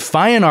between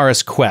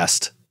Fayanara's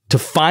quest to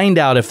find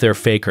out if they're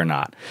fake or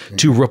not,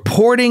 to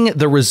reporting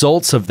the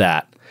results of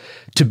that,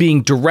 to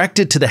being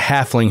directed to the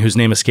halfling whose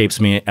name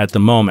escapes me at the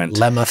moment,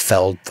 Lemma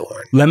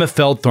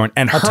Feldthorn,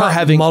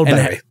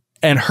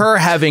 and her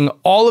having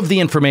all of the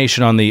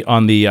information on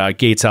the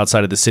gates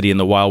outside of the city in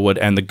the Wildwood,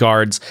 and the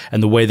guards,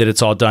 and the way that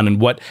it's all done, and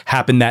what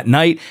happened that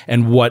night,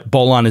 and what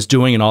Bolon is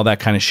doing, and all that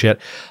kind of shit,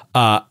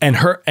 and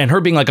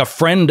her being like a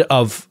friend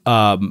of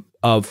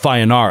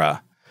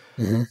Fayanara.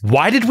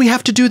 Why did we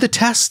have to do the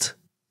test?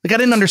 Like, I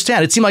didn't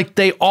understand. It seemed like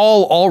they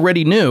all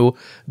already knew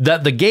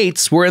that the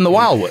gates were in the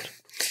Wildwood.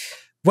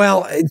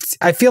 Well,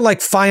 I feel like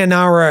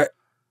Fayanara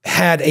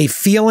had a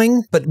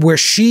feeling, but where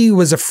she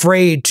was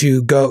afraid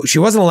to go, she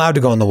wasn't allowed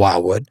to go in the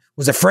Wildwood,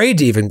 was afraid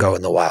to even go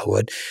in the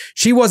Wildwood.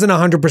 She wasn't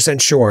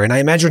 100% sure. And I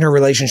imagine her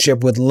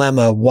relationship with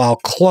Lemma, while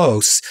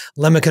close,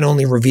 Lemma can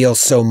only reveal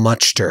so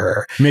much to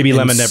her. Maybe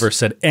Lemma never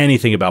said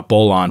anything about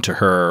Bolon to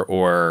her,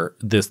 or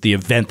the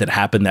event that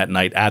happened that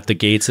night at the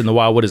gates in the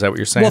Wildwood. Is that what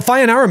you're saying? Well,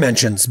 Fayanara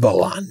mentions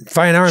Bolon.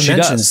 Fayanara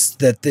mentions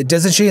that,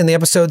 doesn't she in the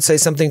episode say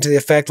something to the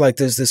effect like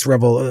there's this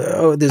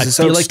rebel, there's this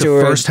I feel like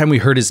steward. The first time we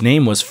heard his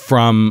name was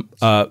from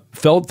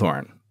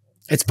Feldthorn.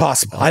 It's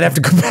possible. I'd have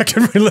to go back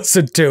and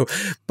re-listen too.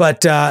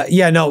 But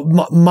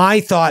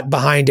my thought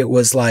behind it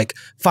was like,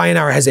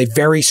 Fayanara has a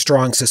very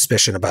strong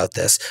suspicion about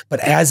this. But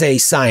as a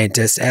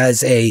scientist,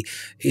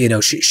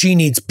 she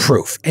needs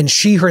proof. And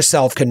she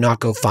herself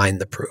cannot go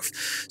find the proof.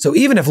 So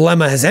even if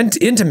Lemma has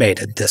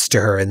intimated this to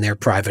her in their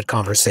private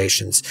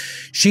conversations,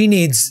 she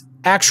needs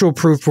actual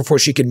proof before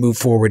she can move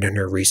forward in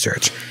her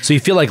research. So you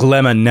feel like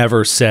Lemma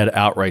never said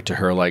outright to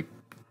her, like,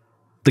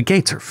 the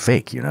gates are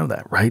fake, you know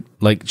that, right?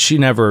 Like, she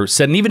never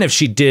said, and even if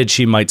she did,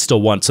 she might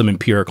still want some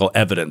empirical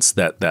evidence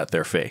that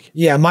they're fake.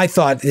 Yeah, my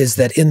thought is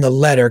that in the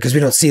letter, because we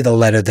don't see the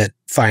letter that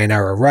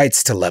Fayanara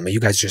writes to Lemma, you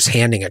guys just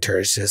handing it to her,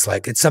 it's just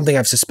like, it's something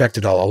I've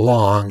suspected all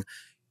along,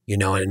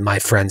 and my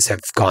friends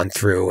have gone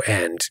through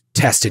and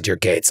tested your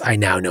gates. I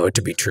now know it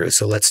to be true,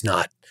 so let's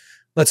not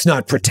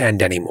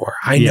pretend anymore.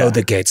 I know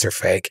the gates are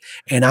fake,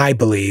 and I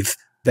believe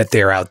that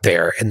they're out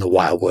there in the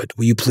Wildwood.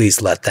 Will you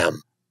please let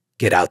them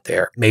get out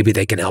there? Maybe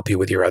they can help you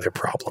with your other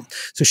problem.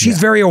 So she's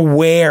very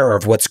aware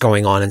of what's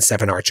going on in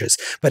Seven Arches,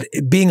 but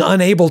being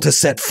unable to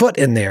set foot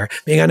in there,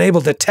 being unable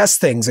to test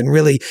things and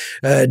really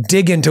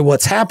dig into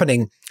what's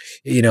happening,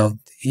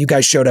 you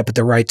guys showed up at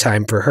the right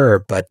time for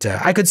her, but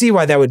I could see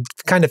why that would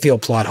kind of feel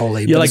plot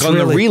holy. Yeah, like on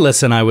the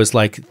re-listen, I was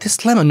like, this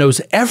Lemma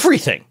knows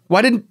everything.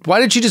 Why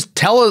did she just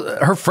tell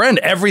her friend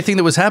everything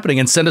that was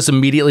happening and send us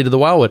immediately to the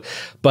Wildwood?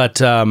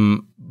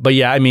 But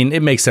yeah, I mean,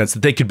 it makes sense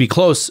that they could be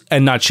close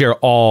and not share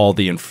all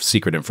the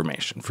secret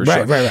information, for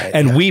sure. Right.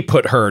 And we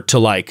put her to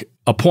like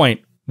a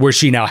point where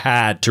she now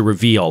had to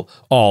reveal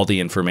all the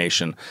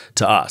information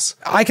to us.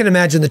 I can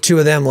imagine the two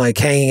of them like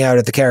hanging out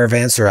at the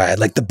caravanserai,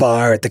 like the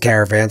bar at the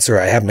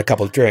caravanserai, having a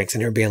couple of drinks,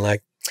 and her being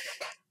like,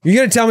 "You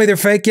gonna tell me they're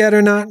fake yet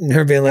or not?" And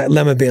her being like,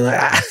 Lemma being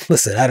like,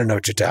 "Listen, I don't know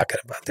what you're talking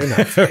about. They're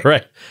not fake."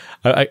 Right.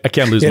 I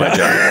can't lose my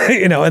job.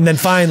 And then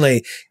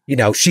finally,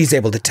 she's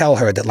able to tell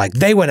her that like,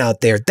 they went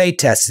out there, they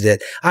tested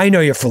it. I know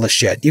you're full of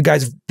shit. You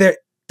guys,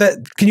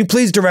 can you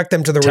please direct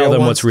them to the real ones? Tell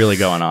them what's really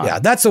going on. Yeah,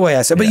 that's the way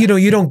I said. But you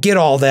don't get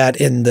all that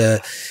in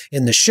the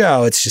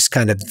show. It's just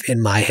kind of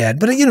in my head.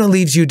 But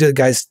leaves you to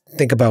guys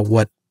think about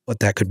what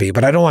that could be.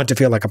 But I don't want it to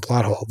feel like a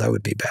plot hole. That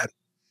would be bad.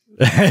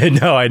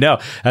 No, I know.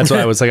 That's why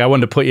I was like, I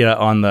wanted to put you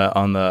on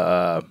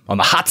the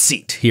hot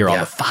seat here on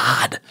the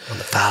FOD.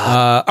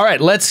 All right,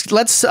 let's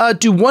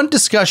do one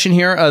discussion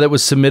here that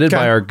was submitted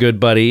by our good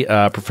buddy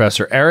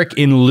Professor Eric.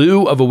 In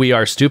lieu of a "We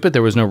Are Stupid,"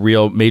 there was no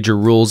real major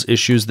rules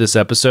issues this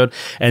episode,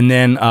 and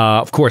then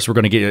of course we're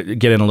going to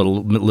get in a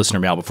little listener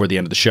mail before the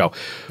end of the show.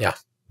 Yeah,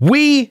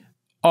 we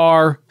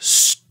are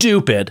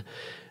stupid.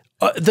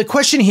 The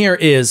question here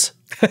is,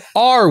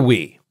 are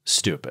we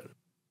stupid?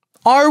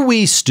 Are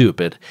we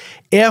stupid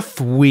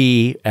if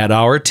we, at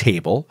our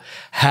table,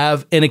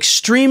 have an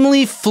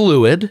extremely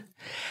fluid,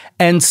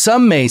 and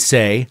some may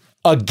say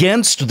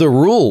against the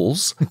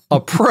rules,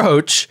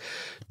 approach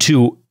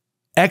to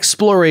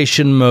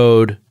exploration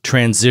mode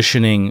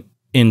transitioning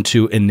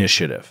into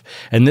initiative?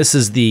 And this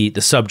is the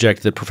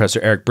subject that Professor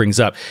Eric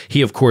brings up.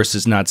 He, of course,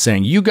 is not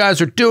saying you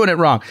guys are doing it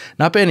wrong,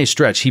 not by any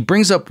stretch. He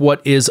brings up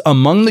what is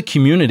among the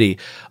community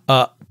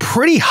a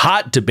pretty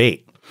hot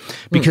debate,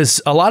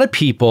 because a lot of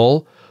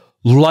people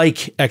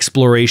like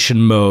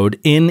exploration mode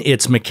in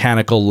its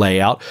mechanical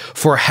layout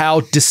for how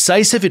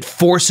decisive it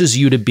forces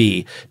you to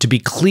be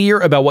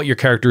clear about what your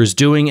character is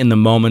doing in the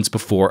moments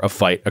before a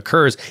fight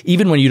occurs,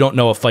 even when you don't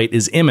know a fight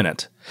is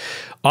imminent.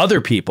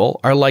 Other people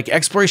are like,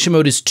 exploration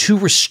mode is too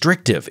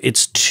restrictive.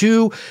 It's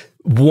too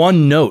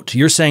one note.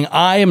 You're saying,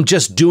 I am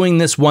just doing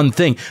this one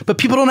thing, but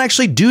people don't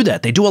actually do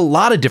that. They do a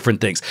lot of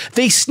different things.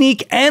 They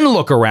sneak and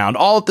look around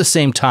all at the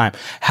same time.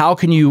 How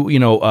can you,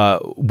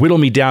 whittle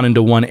me down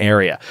into one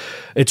area?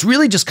 It's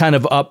really just kind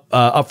of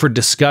up for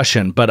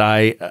discussion.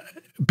 But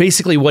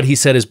basically what he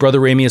said is Brother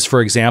Ramius,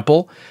 for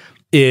example,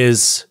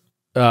 is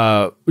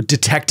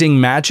detecting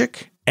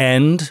magic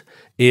and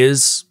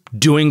is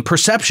doing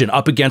perception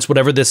up against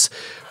whatever this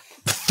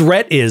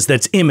threat is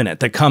that's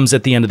imminent, that comes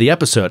at the end of the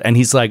episode. And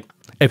he's like,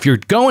 if you're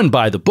going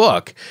by the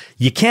book,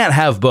 you can't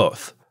have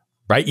both,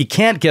 right? You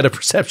can't get a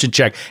perception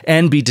check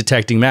and be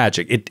detecting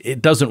magic.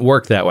 It doesn't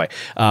work that way,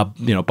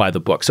 by the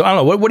book. So I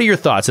don't know. What are your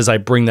thoughts as I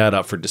bring that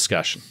up for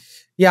discussion?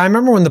 Yeah, I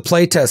remember when the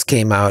playtest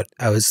came out,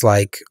 I was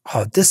like,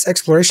 oh, this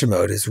exploration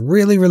mode is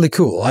really, really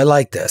cool. I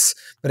like this.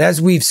 But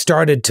as we've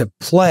started to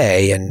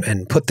play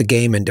and put the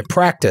game into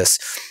practice,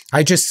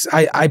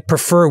 I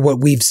prefer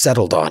what we've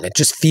settled on. It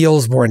just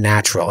feels more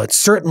natural. It's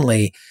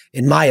certainly,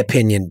 in my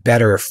opinion,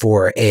 better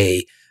for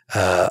a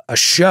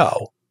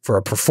show, for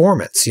a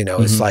performance.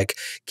 It's like,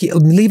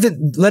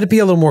 let it be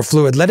a little more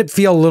fluid, let it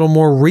feel a little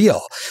more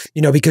real,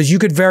 because you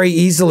could very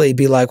easily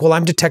be like, well,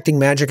 I'm detecting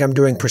magic, I'm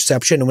doing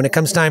perception, and when it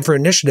comes time for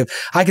initiative,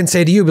 I can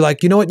say to you, be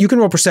like, you know what, you can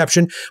roll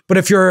perception, but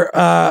if your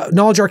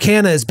knowledge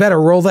arcana is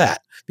better, roll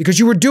that, because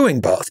you were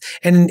doing both.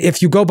 And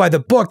if you go by the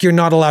book, you're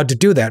not allowed to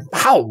do that.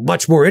 How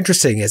much more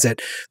interesting is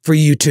it for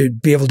you to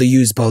be able to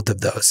use both of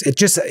those?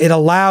 It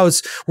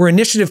allows, where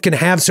initiative can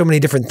have so many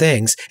different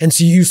things, and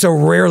so you so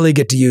rarely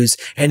get to use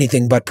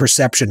anything but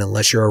perception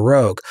unless you're a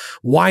rogue.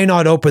 Why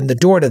not open the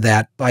door to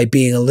that by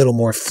being a little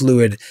more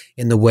fluid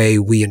in the way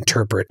we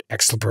interpret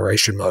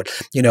exploration mode?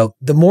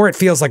 The more it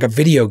feels like a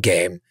video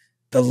game,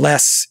 the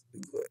less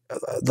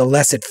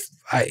it,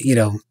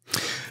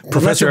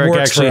 Professor Eric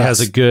actually has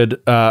a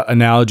good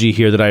analogy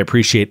here that I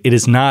appreciate. It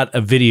is not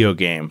a video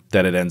game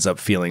that it ends up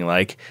feeling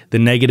like. The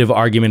negative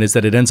argument is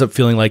that it ends up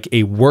feeling like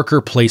a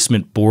worker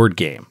placement board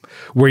game,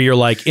 where you're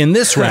like, in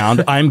this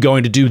round, I'm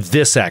going to do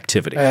this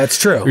activity. That's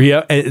true.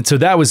 Yeah, and so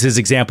that was his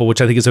example,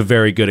 which I think is a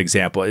very good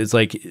example. It's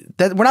like,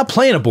 that we're not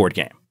playing a board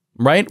game.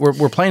 Right?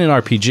 We're playing an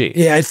RPG.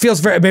 Yeah, it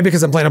feels maybe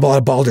because I'm playing a lot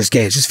of Baldur's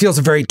Gate, it just feels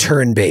very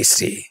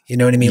turn-based-y. You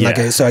know what I mean?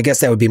 Yeah. So I guess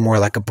that would be more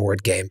like a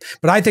board game.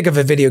 But I think of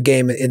a video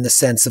game in the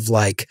sense of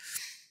like,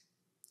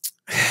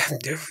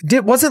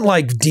 it wasn't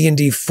like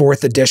D&D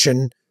 4th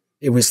edition.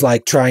 It was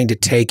like trying to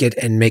take it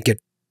and make it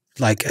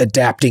like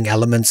adapting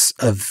elements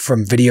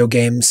from video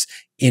games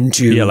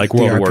into like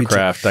World of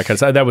Warcraft, that kind of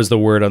stuff. That was the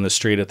word on the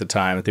street at the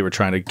time, that they were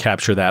trying to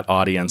capture that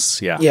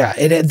audience. Yeah,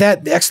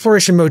 that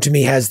exploration mode to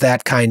me has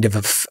that kind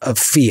of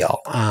feel,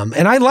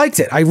 and I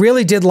liked it. I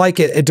really did like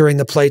it during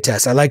the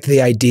playtest. I liked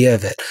the idea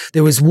of it.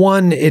 There was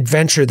one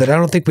adventure that I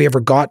don't think we ever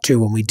got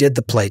to when we did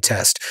the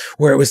playtest,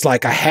 where it was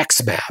like a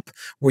hex map,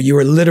 where you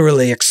were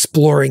literally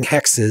exploring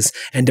hexes,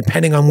 and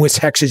depending on which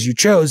hexes you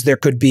chose, there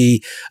could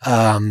be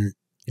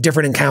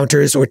different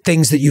encounters or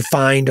things that you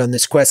find on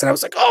this quest. And I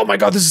was like, oh my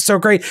God, this is so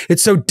great.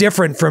 It's so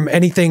different from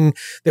anything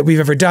that we've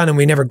ever done, and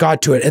we never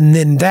got to it. And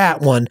then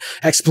that one,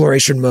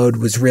 exploration mode,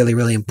 was really,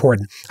 really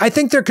important. I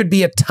think there could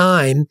be a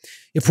time,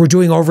 if we're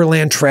doing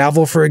overland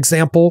travel, for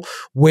example,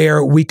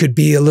 where we could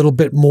be a little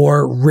bit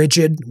more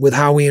rigid with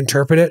how we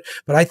interpret it.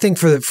 But I think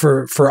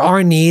for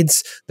our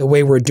needs, the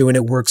way we're doing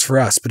it works for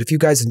us. But if you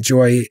guys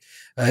enjoy,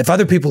 if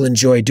other people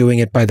enjoy doing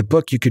it by the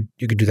book, you could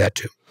do that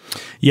too.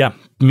 Yeah.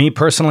 Me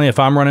personally, if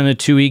I'm running a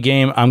 2E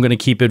game, I'm going to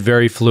keep it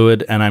very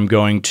fluid, and I'm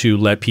going to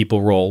let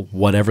people roll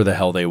whatever the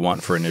hell they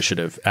want for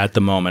initiative at the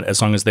moment,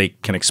 as long as they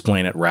can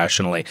explain it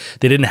rationally.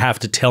 They didn't have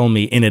to tell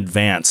me in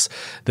advance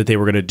that they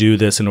were going to do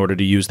this in order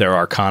to use their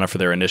arcana for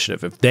their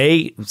initiative. If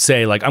they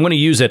say, like, I'm going to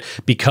use it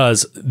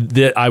because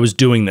I was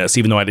doing this,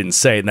 even though I didn't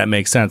say it, and that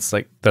makes sense,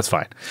 like, That's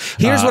fine.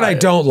 Here's what I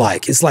don't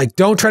like. It's like,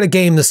 don't try to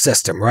game the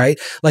system, right?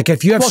 Like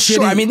if you have shitty...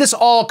 Sure. I mean, this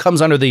all comes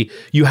under the,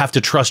 you have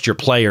to trust your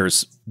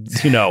players,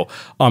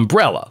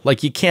 umbrella.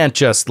 Like you can't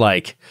just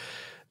like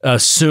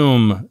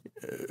assume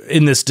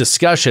in this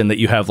discussion that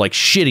you have like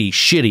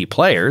shitty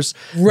players,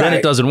 right. Then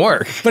it doesn't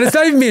work. But it's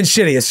not even being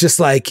shitty. It's just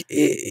like,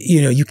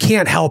 you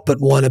can't help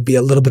but want to be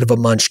a little bit of a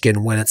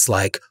munchkin when it's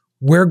like,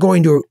 we're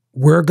going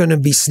to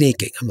be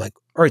sneaking. I'm like,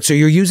 all right, so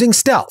you're using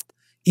stealth.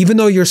 Even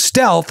though your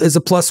stealth is a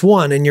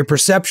 +1 and your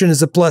perception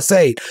is a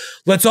 +8,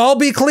 let's all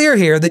be clear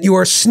here that you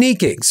are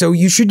sneaking. So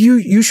you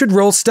should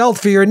roll stealth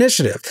for your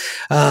initiative.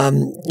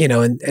 And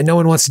no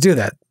one wants to do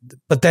that.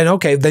 But then,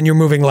 okay, then you're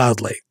moving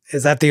loudly.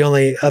 Is that the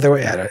only other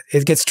way?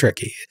 It gets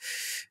tricky.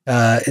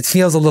 It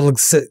feels a little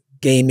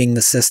gaming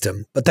the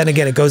system. But then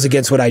again, it goes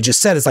against what I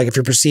just said. It's like if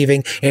you're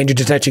perceiving and you're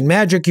detecting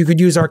magic, you could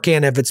use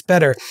Arcana if it's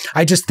better.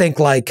 I just think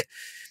like,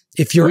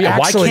 if you're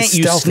actually why can't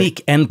you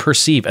sneak and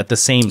perceive at the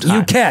same time?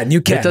 You can.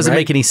 It doesn't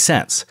make any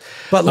sense.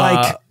 But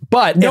like,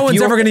 no one's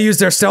ever going to use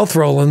their stealth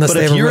roll unless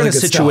they have a really good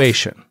stealth. But if you're in a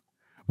situation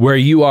where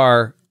you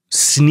are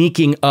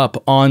sneaking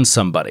up on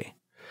somebody,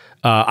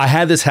 I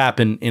had this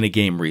happen in a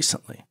game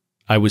recently.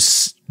 I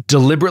was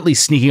deliberately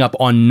sneaking up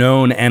on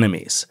known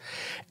enemies,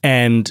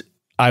 and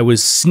I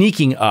was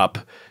sneaking up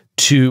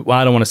to. Well,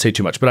 I don't want to say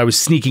too much, but I was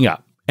sneaking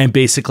up, and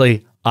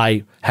basically,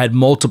 I had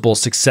multiple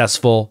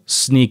successful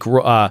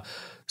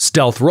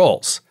stealth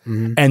rolls.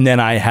 And then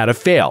I had a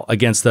fail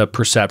against the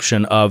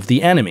perception of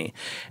the enemy.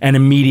 And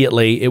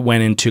immediately it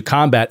went into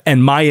combat.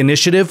 And my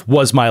initiative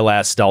was my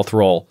last stealth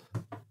roll.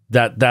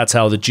 That's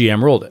how the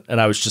GM ruled it. And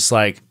I was just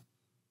like,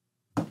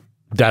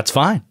 that's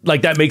fine.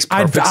 Like that makes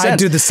perfect sense. I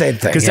do the same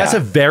thing. Because that's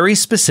a very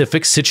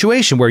specific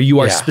situation where you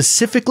are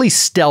specifically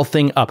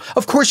stealthing up.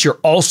 Of course, you're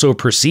also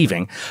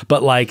perceiving,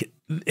 but like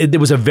it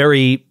was a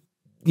very...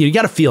 You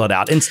got to feel it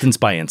out instance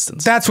by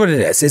instance. That's what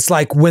it is. It's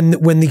like when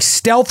the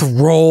stealth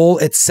roll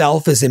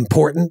itself is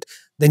important,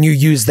 then you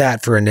use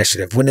that for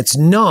initiative. When it's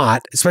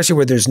not, especially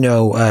where there's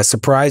no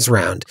surprise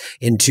round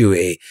in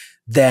 2E,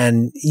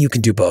 then you can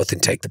do both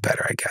and take the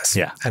better, I guess.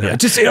 Yeah. I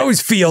don't know. It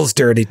always feels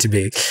dirty to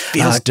me.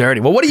 Feels dirty.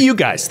 Well, what do you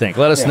guys think?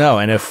 Let us know.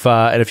 And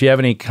if you have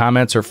any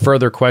comments or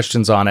further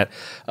questions on it,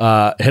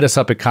 hit us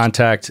up at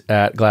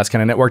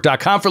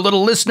contact@glasscannonnetwork.com for a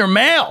little listener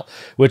mail,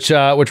 which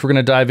we're going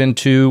to dive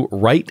into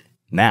right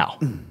now.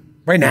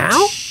 Right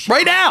now?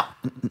 Right now.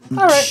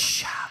 All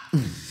right.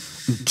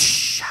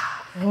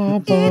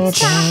 It's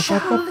time for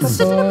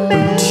listener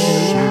mail.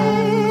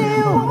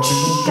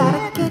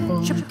 Gotta get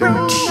your brain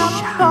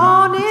up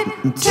on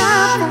it.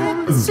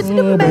 Time for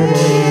listener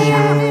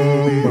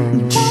mail.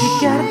 You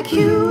gotta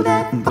cue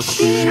that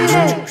fucking.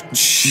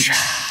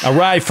 All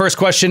right. First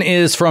question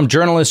is from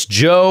journalist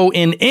Joe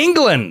in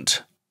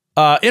England.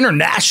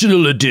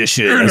 International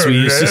edition, as we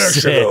used to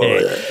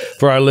say,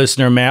 for our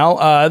listener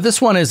mail. This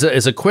one is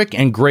a quick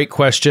and great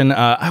question.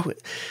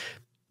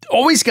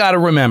 Always got to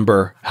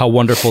remember how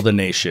wonderful the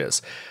Naish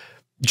is.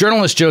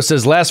 Journalist Joe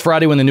says, last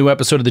Friday when the new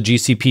episode of the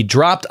GCP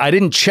dropped, I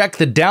didn't check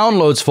the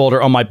downloads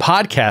folder on my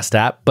podcast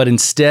app, but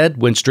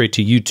instead went straight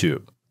to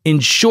YouTube. In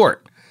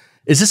short,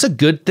 is this a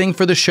good thing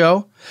for the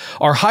show?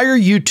 Are higher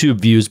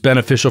YouTube views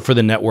beneficial for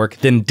the network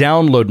than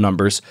download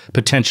numbers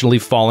potentially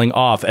falling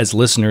off as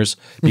listeners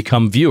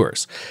become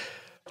viewers?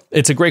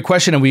 It's a great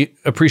question, and we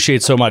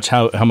appreciate so much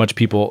how much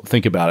people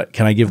think about it.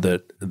 Can I give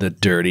the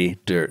dirty,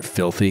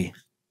 filthy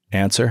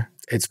answer?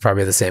 It's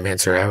probably the same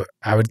answer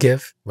I would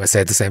give. Will I say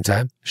it at the same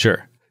time?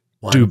 Sure.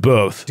 Do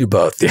both. Do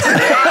both. Please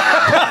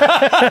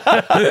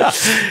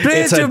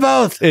do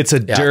both. It's a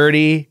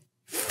dirty,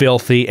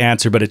 filthy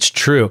answer, but it's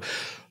true.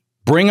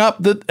 Bring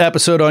up the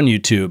episode on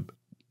YouTube,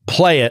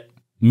 play it,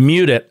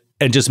 mute it,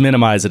 and just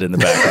minimize it in the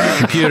back of your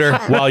computer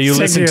while you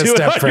listen to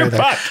it on your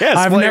podcast.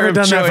 I've never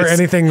done that for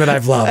anything that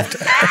I've loved.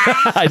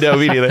 I know,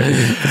 me neither.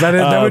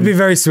 That would be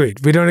very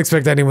sweet. We don't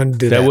expect anyone to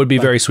do that. That would be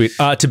very sweet.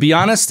 To be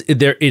honest,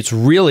 it's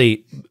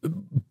really,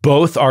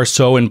 both are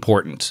so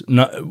important.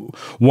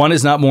 One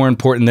is not more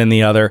important than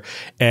the other.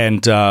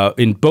 And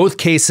in both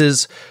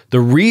cases, the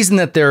reason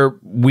that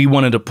we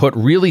wanted to put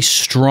really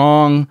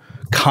strong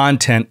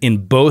content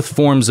in both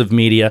forms of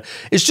media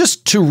is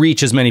just to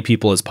reach as many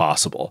people as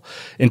possible.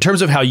 In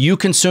terms of how you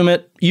consume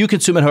it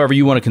however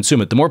you want to consume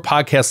it. The more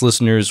podcast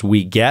listeners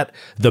we get,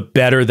 the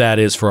better that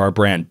is for our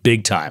brand,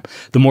 big time.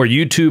 The more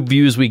YouTube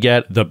views we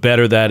get, the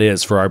better that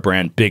is for our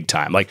brand, big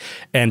time.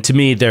 And to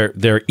me,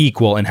 they're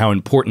equal in how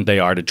important they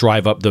are to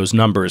drive up those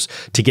numbers,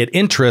 to get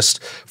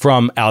interest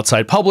from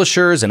outside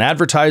publishers and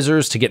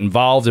advertisers to get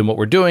involved in what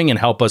we're doing and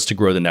help us to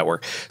grow the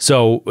network.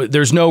 So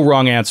there's no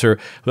wrong answer.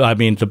 I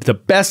mean, the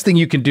best thing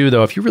you can do,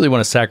 though, if you really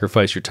want to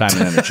sacrifice your time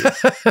and energy,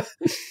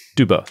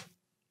 do both.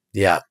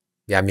 Yeah.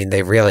 Yeah, I mean,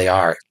 they really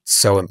are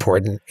so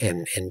important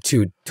in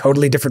two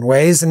totally different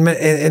ways in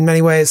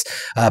many ways,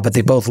 but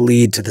they both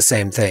lead to the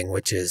same thing,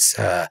 which is,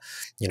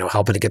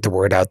 helping to get the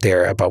word out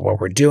there about what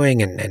we're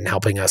doing and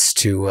helping us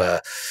to,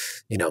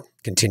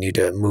 continue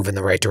to move in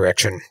the right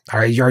direction.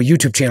 Our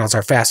YouTube channel is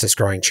our fastest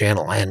growing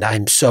channel, and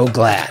I'm so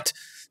glad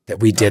that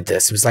we did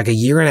this. It was like a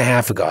year and a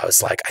half ago. I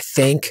was like, I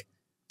think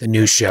the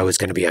new show is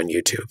going to be on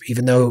YouTube.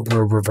 Even though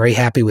we're very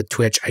happy with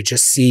Twitch, I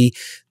just see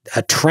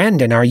a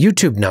trend in our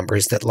YouTube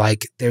numbers that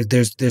like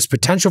there's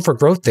potential for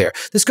growth there.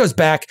 This goes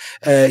back,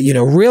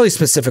 really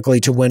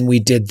specifically to when we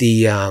did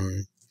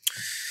the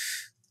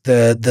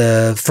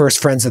first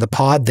Friends of the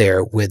Pod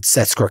there with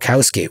Seth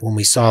Skorkowski, when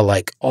we saw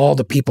like all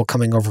the people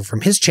coming over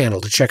from his channel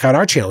to check out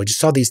our channel. We just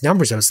saw these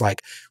numbers. I was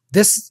like,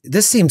 this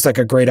seems like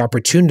a great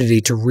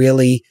opportunity to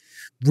really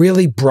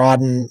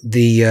broaden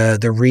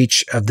the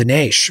reach of the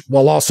Naish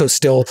while also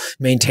still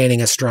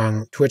maintaining a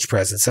strong Twitch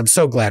presence. I'm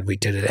so glad we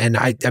did it. And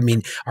I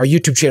mean, our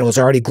YouTube channel is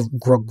already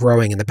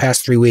growing. In the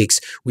past 3 weeks,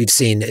 we've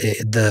seen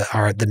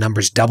the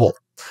numbers double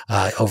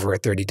over a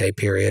 30-day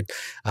period.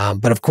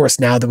 But of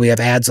course, now that we have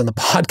ads on the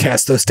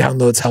podcast, those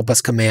downloads help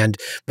us command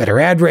better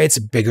ad rates,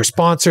 bigger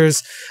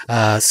sponsors.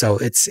 So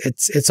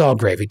it's all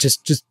gravy.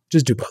 Just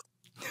do both.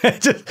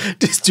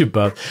 just do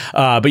both.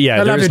 But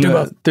yeah,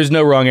 there's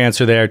no wrong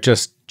answer there.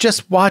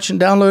 Just watch and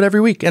download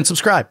every week and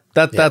subscribe.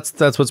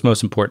 That's what's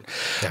most important.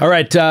 Yeah. All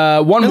right,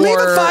 one more. Leave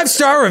a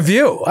 5-star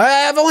review.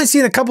 I've only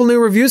seen a couple new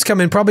reviews come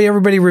in. Probably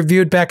everybody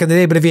reviewed back in the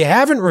day. But if you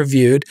haven't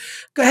reviewed,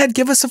 go ahead,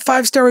 give us a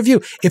 5-star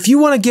review. If you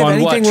want to give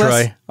anything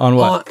less, Troy? On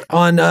what?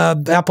 On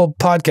Apple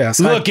Podcasts.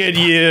 Look at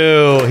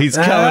you. He's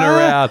coming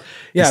around.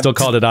 Yeah. He still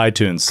called it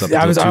iTunes.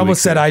 I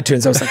almost said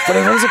iTunes. I was like, what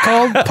is it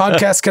called?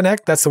 Podcast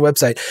Connect? That's the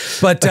website.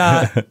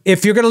 But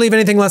if you're going to leave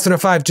anything less than a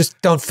 5,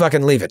 just don't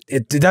fucking leave it.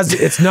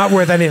 It's not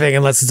worth anything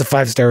unless it's a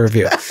 5-star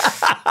review.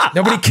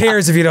 Nobody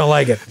cares if you don't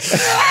like it.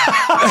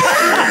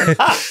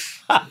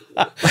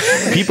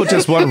 People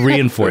just want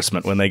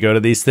reinforcement when they go to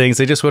these things.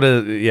 They just want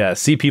to,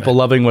 see people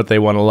loving what they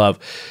want to love.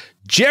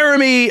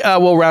 Jeremy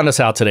will round us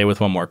out today with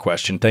one more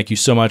question. Thank you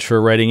so much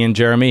for writing in,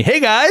 Jeremy. Hey,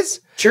 guys.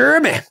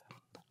 Jeremy.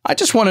 I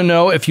just want to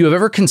know if you have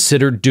ever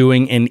considered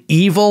doing an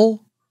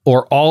evil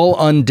or all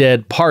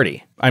undead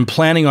party. I'm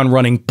planning on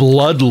running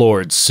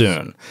Bloodlords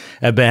soon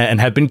and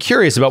have been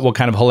curious about what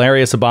kind of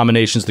hilarious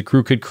abominations the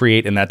crew could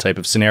create in that type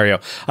of scenario.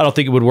 I don't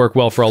think it would work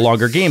well for a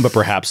longer game, but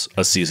perhaps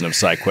a season of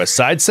SideQuest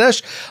side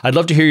sesh. I'd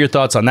love to hear your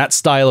thoughts on that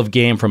style of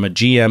game from a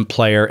GM,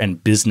 player,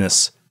 and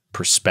business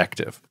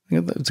perspective.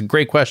 It's a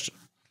great question.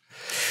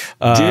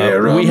 We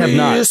have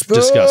not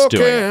discussed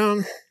doing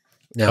it.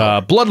 No.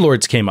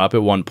 Bloodlords came up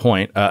at one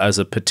point as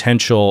a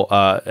potential,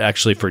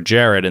 actually for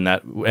Jared, and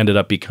that ended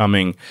up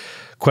becoming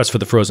Quest for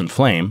the Frozen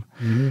Flame.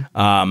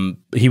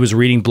 Mm-hmm. He was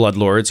reading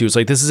Bloodlords. He was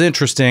like, "This is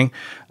interesting."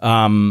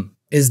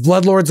 Is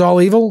Bloodlords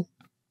all evil,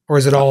 or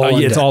is it all?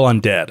 It's all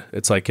undead.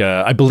 It's like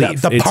I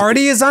believe the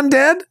party is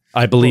undead.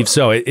 I believe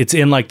so. It's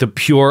in like the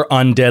pure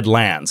undead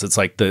lands. It's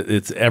like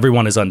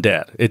everyone is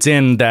undead. It's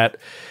in that.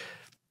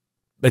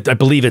 I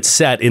believe it's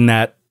set in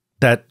that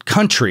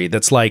country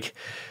that's like.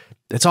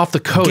 It's off the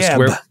coast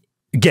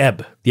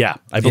Geb. Yeah,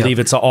 I believe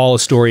it's all a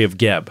story of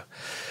Geb.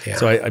 Yeah.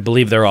 So I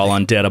believe they're all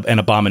undead and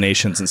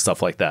abominations and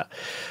stuff like that.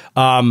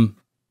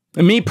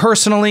 Me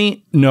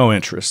personally, no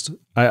interest.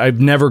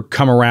 I've never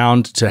come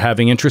around to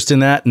having interest in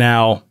that.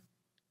 Now,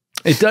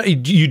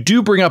 you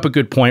do bring up a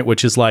good point,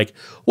 which is like,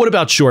 what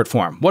about short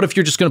form? What if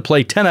you're just going to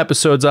play 10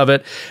 episodes of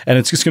it and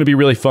it's just going to be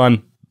really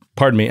fun,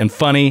 and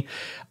funny?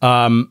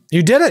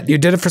 You did it. You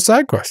did it for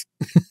SideQuest.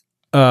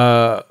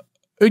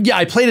 Yeah,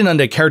 I played an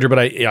undead character, but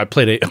I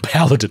played a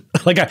paladin.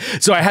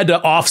 So I had to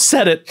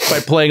offset it by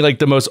playing like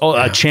the most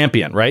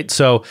champion, right?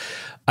 So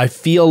I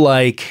feel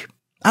like,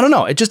 I don't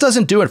know, it just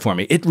doesn't do it for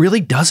me. It really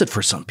does it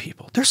for some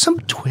people. There's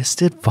some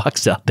twisted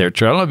fucks out there,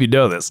 Troy. I don't know if you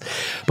know this,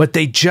 but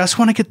they just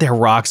want to get their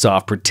rocks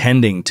off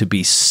pretending to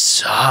be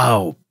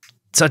such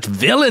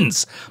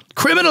villains,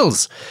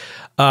 criminals.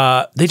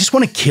 They just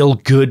want to kill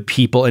good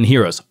people and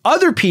heroes.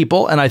 Other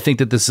people, and I think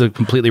that this is a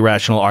completely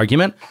rational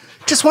argument,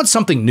 just want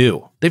something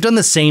new. They've done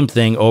the same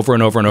thing over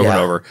and over and over and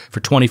over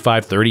for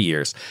 25, 30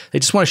 years. They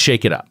just want to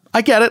shake it up.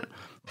 I get it,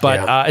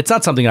 but it's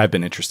not something I've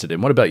been interested in.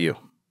 What about you?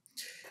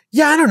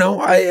 Yeah, I don't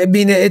know. I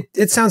mean,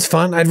 it sounds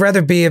fun. I'd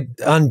rather be an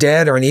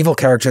undead or an evil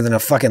character than a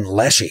fucking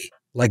Leshy.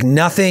 Like,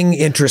 nothing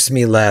interests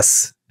me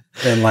less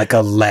than like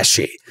a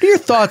Leshy. What are your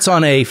thoughts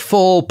on a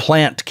full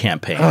plant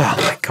campaign? Oh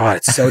my God,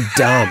 it's so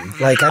dumb.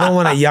 Like, I don't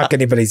want to yuck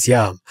anybody's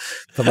yum,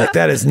 but like,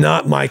 that is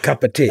not my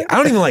cup of tea. I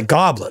don't even like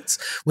goblins.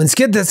 When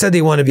Skid said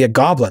he wanted to be a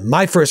goblin,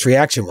 my first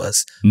reaction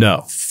was,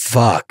 no.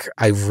 Fuck,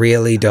 I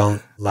really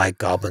don't like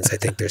goblins. I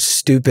think they're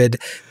stupid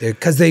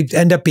because they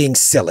end up being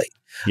silly.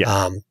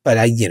 Yeah. But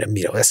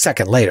a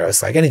second later, I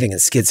was like, anything in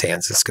Skid's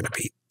hands is going to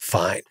be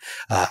fine.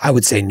 I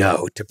would say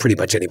no to pretty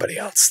much anybody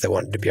else that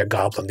wanted to be a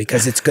goblin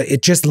because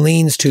it just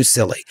leans too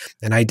silly.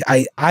 And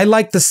I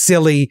like the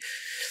silly.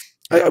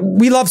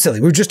 We love silly.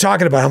 We were just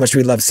talking about how much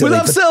we love silly. We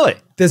love silly.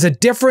 There's a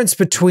difference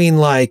between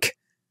like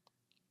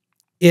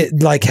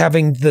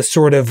having the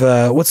sort of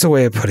what's the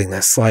way of putting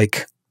this?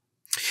 Like,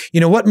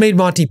 what made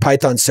Monty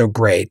Python so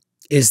great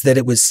is that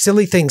it was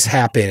silly things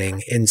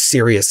happening in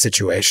serious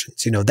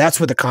situations. You know, that's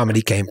where the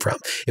comedy came from.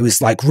 It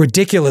was like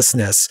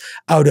ridiculousness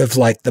out of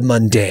like the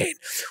mundane.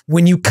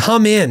 When you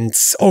come in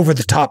over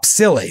the top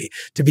silly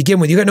to begin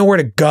with, you got nowhere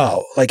to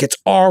go. Like it's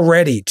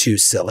already too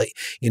silly.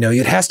 You know,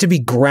 it has to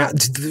be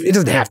it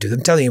doesn't have to.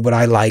 I'm telling you what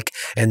I like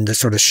and the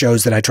sort of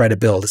shows that I try to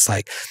build. It's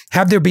like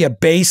have there be a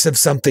base of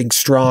something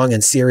strong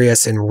and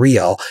serious and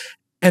real.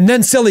 And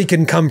then silly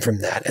can come from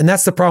that. And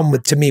that's the problem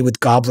to me with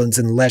goblins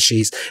and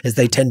leshies is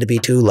they tend to be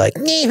too like,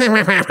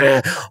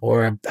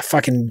 or a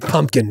fucking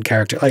pumpkin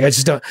character. Like I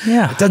just don't,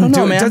 yeah, it doesn't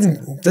do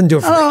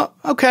it for me.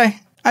 Okay.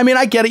 I mean,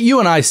 I get it. You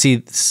and I see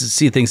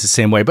things the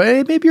same way, but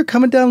hey, maybe you're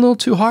coming down a little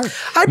too hard.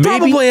 I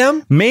probably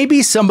am.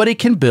 Maybe somebody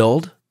can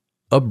build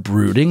a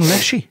brooding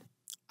leshy.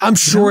 I'm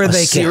sure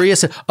they can.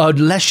 Serious, a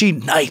leshy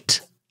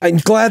knight. I'm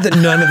glad that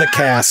none of the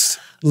cast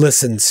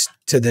listens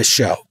to this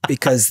show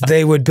because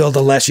they would build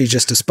a leshy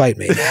just to spite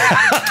me.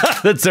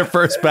 That's their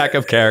first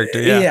backup character.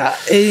 Yeah.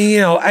 Yeah. You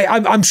know,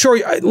 I'm sure,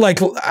 like,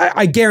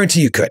 I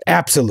guarantee you could.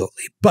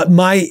 Absolutely. But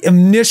my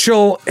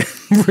initial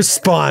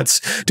response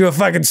to a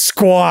fucking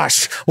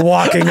squash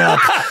walking up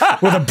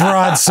with a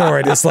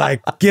broadsword is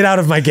like, get out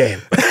of my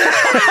game.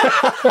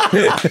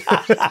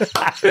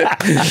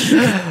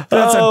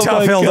 That's a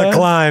tough hill to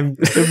climb.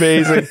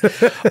 Amazing.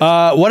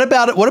 What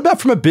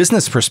about from a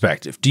business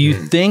perspective? Do you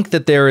think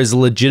that there is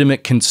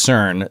legitimate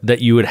concern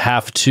that you would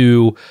have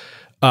to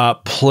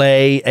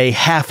play a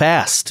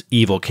half-assed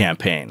evil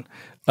campaign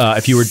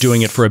if you were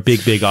doing it for a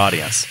big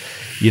audience?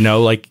 You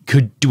know, like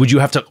would you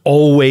have to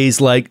always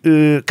like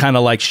kind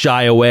of like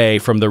shy away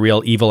from the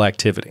real evil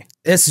activity?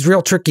 This is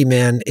real tricky,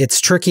 man.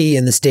 It's tricky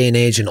in this day and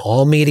age in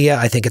all media.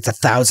 I think it's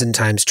 1,000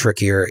 times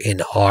trickier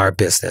in our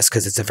business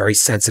because it's a very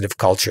sensitive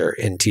culture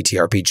in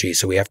TTRPG.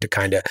 So we have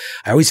to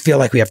I always feel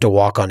like we have to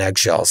walk on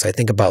eggshells. I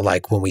think about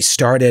like when we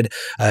started,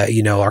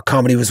 you know, our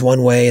comedy was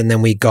one way and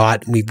then we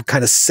kind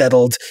of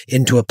settled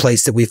into a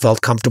place that we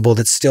felt comfortable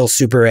that's still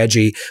super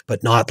edgy,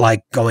 but not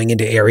like going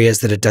into areas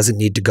that it doesn't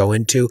need to go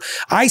into.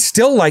 I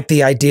still like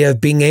the idea of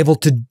being able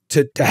to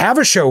have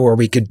a show where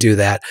we could do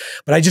that.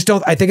 But I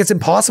think it's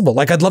impossible.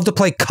 Like I'd love to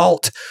play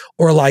Cult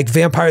or like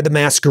Vampire the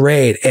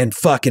Masquerade and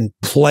fucking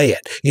play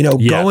it, you know,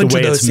 go into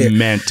the way those. It's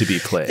meant to be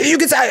played. You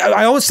could say,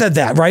 I always said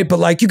that, right? But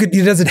like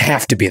it doesn't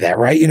have to be that,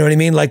 right? You know what I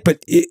mean? Like,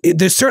 but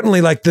there's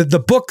certainly like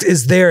the book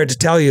is there to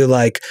tell you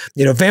like,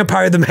 you know,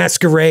 Vampire the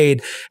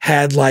Masquerade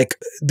had like,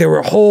 there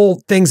were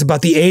whole things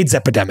about the AIDS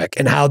epidemic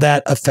and how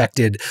that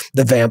affected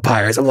the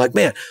vampires. I'm like,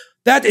 man,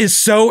 that is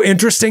so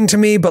interesting to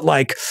me, but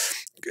like,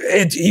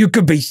 you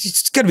got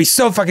to be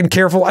so fucking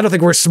careful. I don't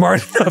think we're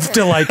smart enough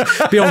to like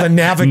be able to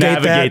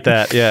navigate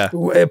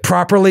that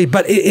properly,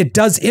 but it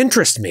does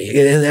interest me.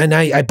 And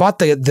I bought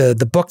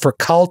the book for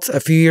Cult a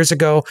few years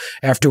ago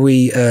after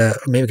we,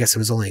 maybe I guess it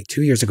was only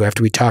 2 years ago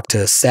after we talked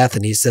to Seth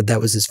and he said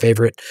that was his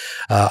favorite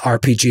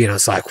RPG. And I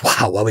was like,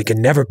 wow, well, we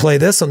can never play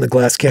this on the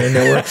Glass Cannon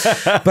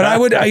Network. But I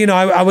would, you know,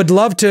 I would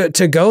love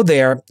to go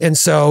there. And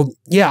so,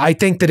 yeah, I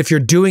think that if you're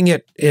doing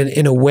it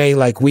in a way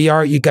like we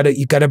are, you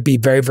gotta be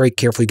very, very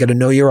careful. You gotta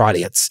know your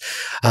audience.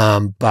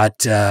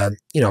 But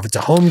you know, if it's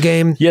a home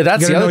game,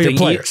 that's the other thing.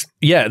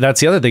 That's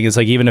the other thing. Is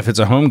like even if it's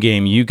a home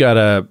game, you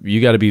gotta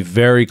be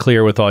very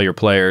clear with all your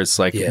players.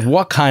 Like,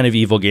 what kind of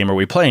evil game are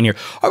we playing here?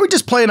 Are we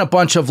just playing a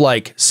bunch of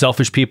like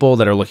selfish people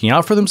that are looking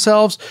out for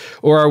themselves,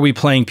 or are we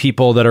playing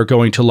people that are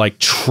going to like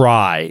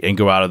try and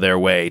go out of their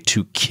way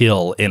to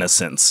kill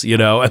innocents? You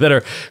know, that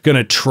are going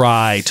to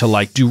try to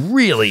like do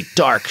really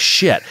dark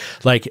shit.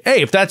 Like,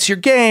 hey, if that's your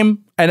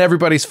game and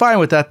everybody's fine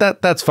with that,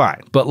 that's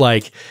fine. But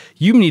like,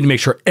 you need to make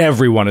sure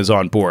everyone is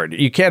on board.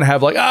 You can't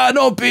have like,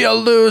 don't be a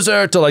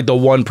loser to like the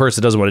one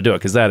person doesn't want to do it,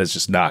 because that is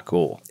just not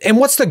cool. And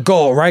what's the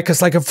goal, right?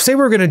 Because like, if say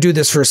we're going to do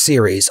this for a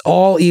series,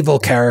 all evil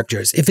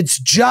characters, if it's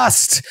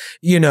just,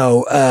 you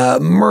know,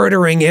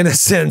 murdering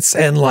innocents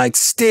and like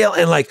steal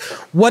and like,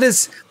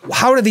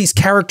 how are these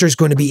characters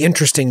going to be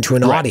interesting to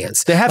an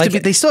audience? They have to be,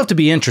 they still have to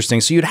be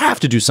interesting. So you'd have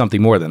to do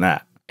something more than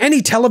that.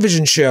 Any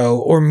television show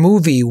or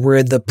movie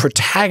where the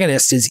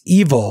protagonist is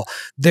evil,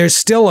 there's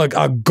still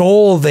a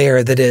goal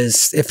there that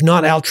is, if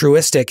not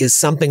altruistic, is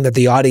something that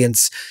the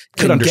audience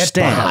can understand,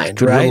 get behind,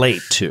 could right?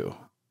 relate to.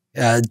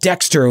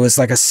 Dexter was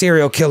like a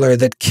serial killer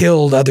that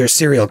killed other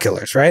serial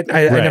killers, right?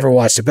 I never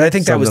watched it, but I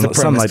think that was the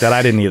premise. Something like that.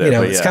 I didn't either. You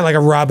know, it's kind of like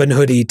a Robin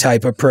Hood-y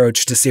type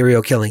approach to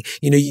serial killing.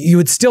 You know, you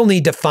would still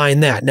need to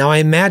find that. Now, I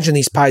imagine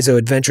these Paizo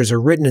adventures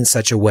are written in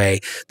such a way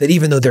that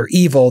even though they're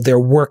evil, they're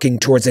working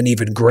towards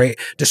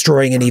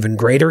destroying an even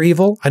greater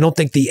evil. I don't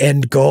think the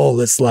end goal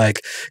is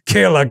like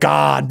kill a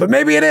god, but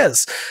maybe it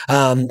is.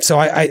 So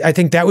I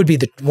think that would be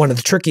one of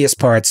the trickiest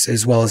parts,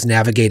 as well as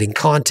navigating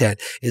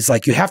content, is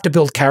like you have to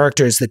build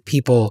characters that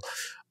people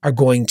are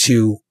going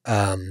to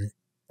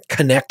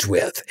connect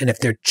with, and if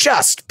they're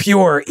just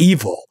pure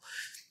evil,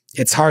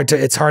 it's hard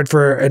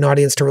for an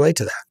audience to relate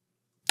to that.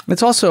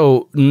 It's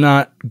also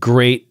not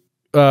great,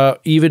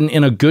 even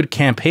in a good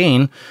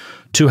campaign,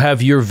 to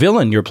have your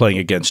villain you're playing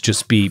against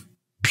just be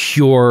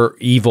pure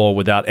evil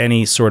without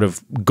any sort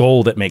of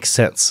goal that makes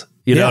sense.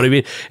 You know what I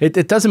mean?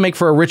 It doesn't make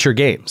for a richer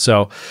game.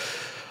 So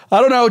I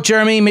don't know,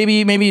 Jeremy.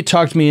 Maybe you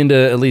talked me into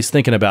at least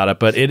thinking about it,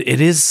 but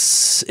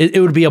it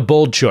would be a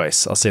bold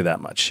choice. I'll say that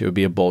much. It would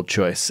be a bold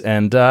choice,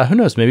 and who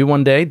knows? Maybe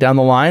one day down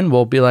the line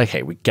we'll be like,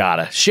 hey, we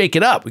gotta shake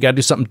it up. We gotta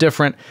do something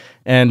different,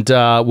 and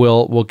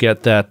we'll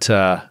get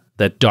that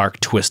dark,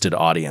 twisted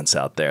audience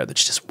out there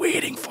that's just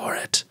waiting for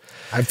it.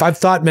 I've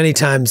thought many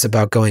times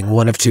about going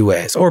one of two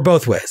ways, or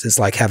both ways. It's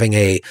like having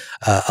a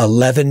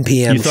 11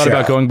 p.m. You thought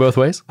about going both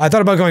ways? I thought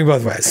about going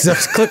both ways. So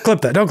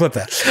clip that. Don't clip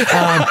that.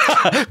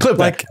 Clip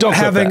like that. Don't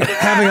having clip that.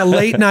 having a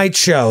late night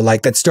show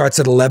like that starts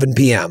at 11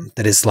 p.m.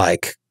 that is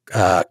like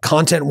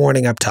content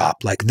warning up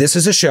top. Like this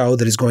is a show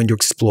that is going to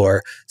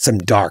explore some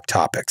dark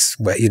topics.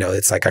 Where, you know,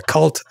 it's like a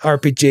cult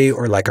RPG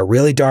or like a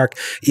really dark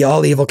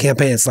all evil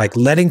campaign. It's like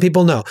letting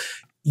people know.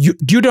 You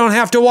don't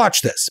have to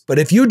watch this, but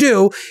if you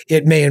do,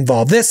 it may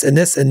involve this and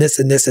this and this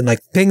and this and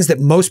like things that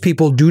most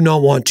people do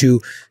not want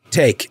to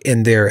take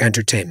in their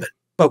entertainment.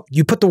 But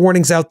you put the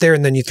warnings out there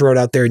and then you throw it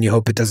out there and you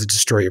hope it doesn't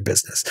destroy your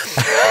business.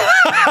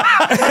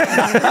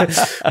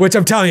 Which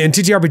I'm telling you, in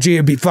TTRPG,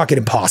 it'd be fucking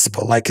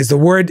impossible. Like, because the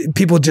word,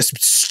 people just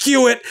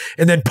skew it,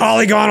 and then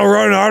Polygon will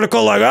write an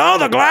article like, oh,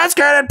 the Glass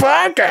Cannon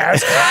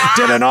podcast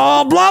did an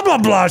all blah, blah,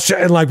 blah,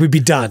 and like, we'd be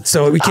done.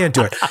 So we can't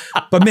do it.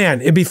 But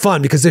man, it'd be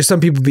fun because there's some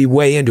people be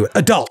way into it.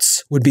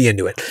 Adults would be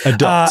into it.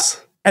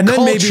 Adults. And then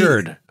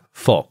cultured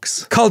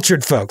folks.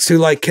 Cultured folks who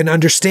like can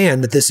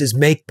understand that this is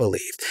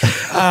make-believe.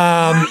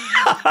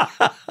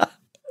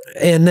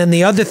 And then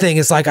the other thing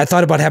is like, I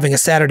thought about having a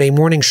Saturday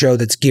morning show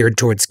that's geared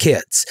towards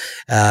kids.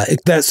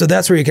 So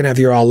that's where you can have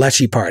your all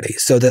Leshy party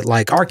so that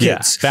like our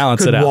kids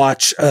could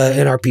watch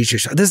an RPG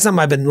show. This is something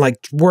I've been like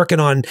working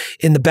on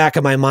in the back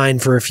of my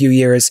mind for a few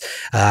years,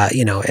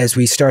 you know, as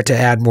we start to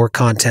add more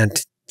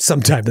content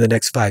sometime in the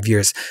next 5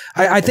 years.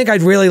 I think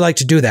I'd really like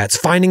to do that. It's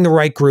finding the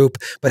right group,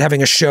 but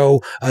having a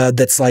show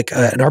that's like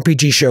an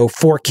RPG show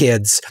for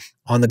kids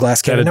on the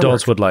Glass Cannon Network. That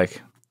adults would like.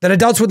 That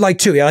adults would like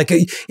too. Yeah, like,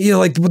 you know,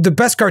 like the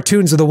best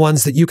cartoons are the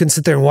ones that you can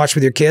sit there and watch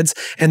with your kids,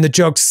 and the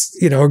jokes,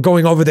 you know, are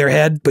going over their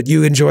head, but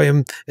you enjoy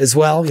them as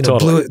well. You know,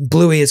 totally.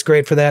 Bluey is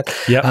great for that.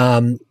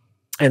 Yeah.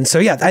 And so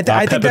yeah, I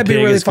think that'd be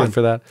really fun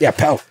for that. Yeah,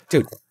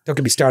 dude, don't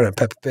get me started on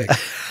Peppa Pig.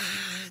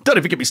 Don't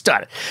even get me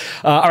started.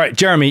 All right,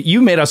 Jeremy,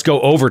 you made us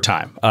go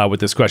overtime with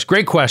this question.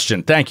 Great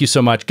question. Thank you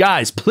so much.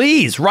 Guys,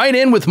 please write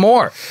in with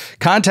more.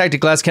 Contact at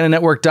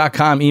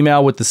glasscannonnetwork.com,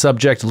 email with the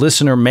subject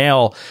listener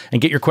mail, and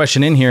get your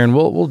question in here, and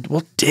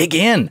we'll dig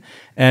in.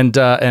 And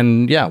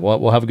yeah,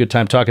 we'll have a good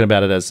time talking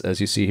about it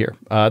as you see here.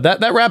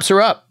 That wraps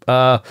her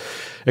up.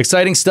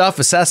 Exciting stuff.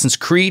 Assassin's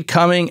Creed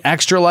coming,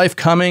 Extra Life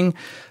coming.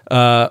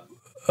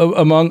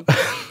 Among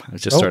I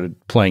just started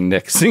playing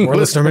Nick singing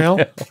listener mail.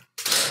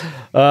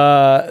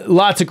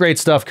 Lots of great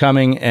stuff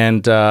coming,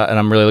 and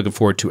I'm really looking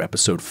forward to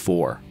episode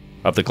 4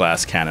 of the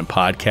Glass Cannon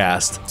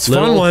podcast. It's a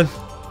fun one.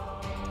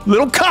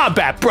 Little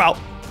combat, bro.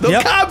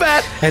 Little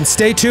combat. And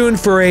stay tuned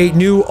for a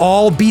new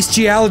all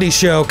bestiality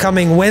show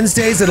coming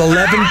Wednesdays at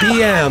 11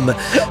 p.m.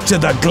 to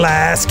the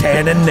Glass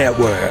Cannon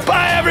Network.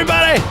 Bye,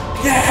 everybody.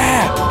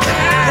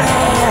 Yeah.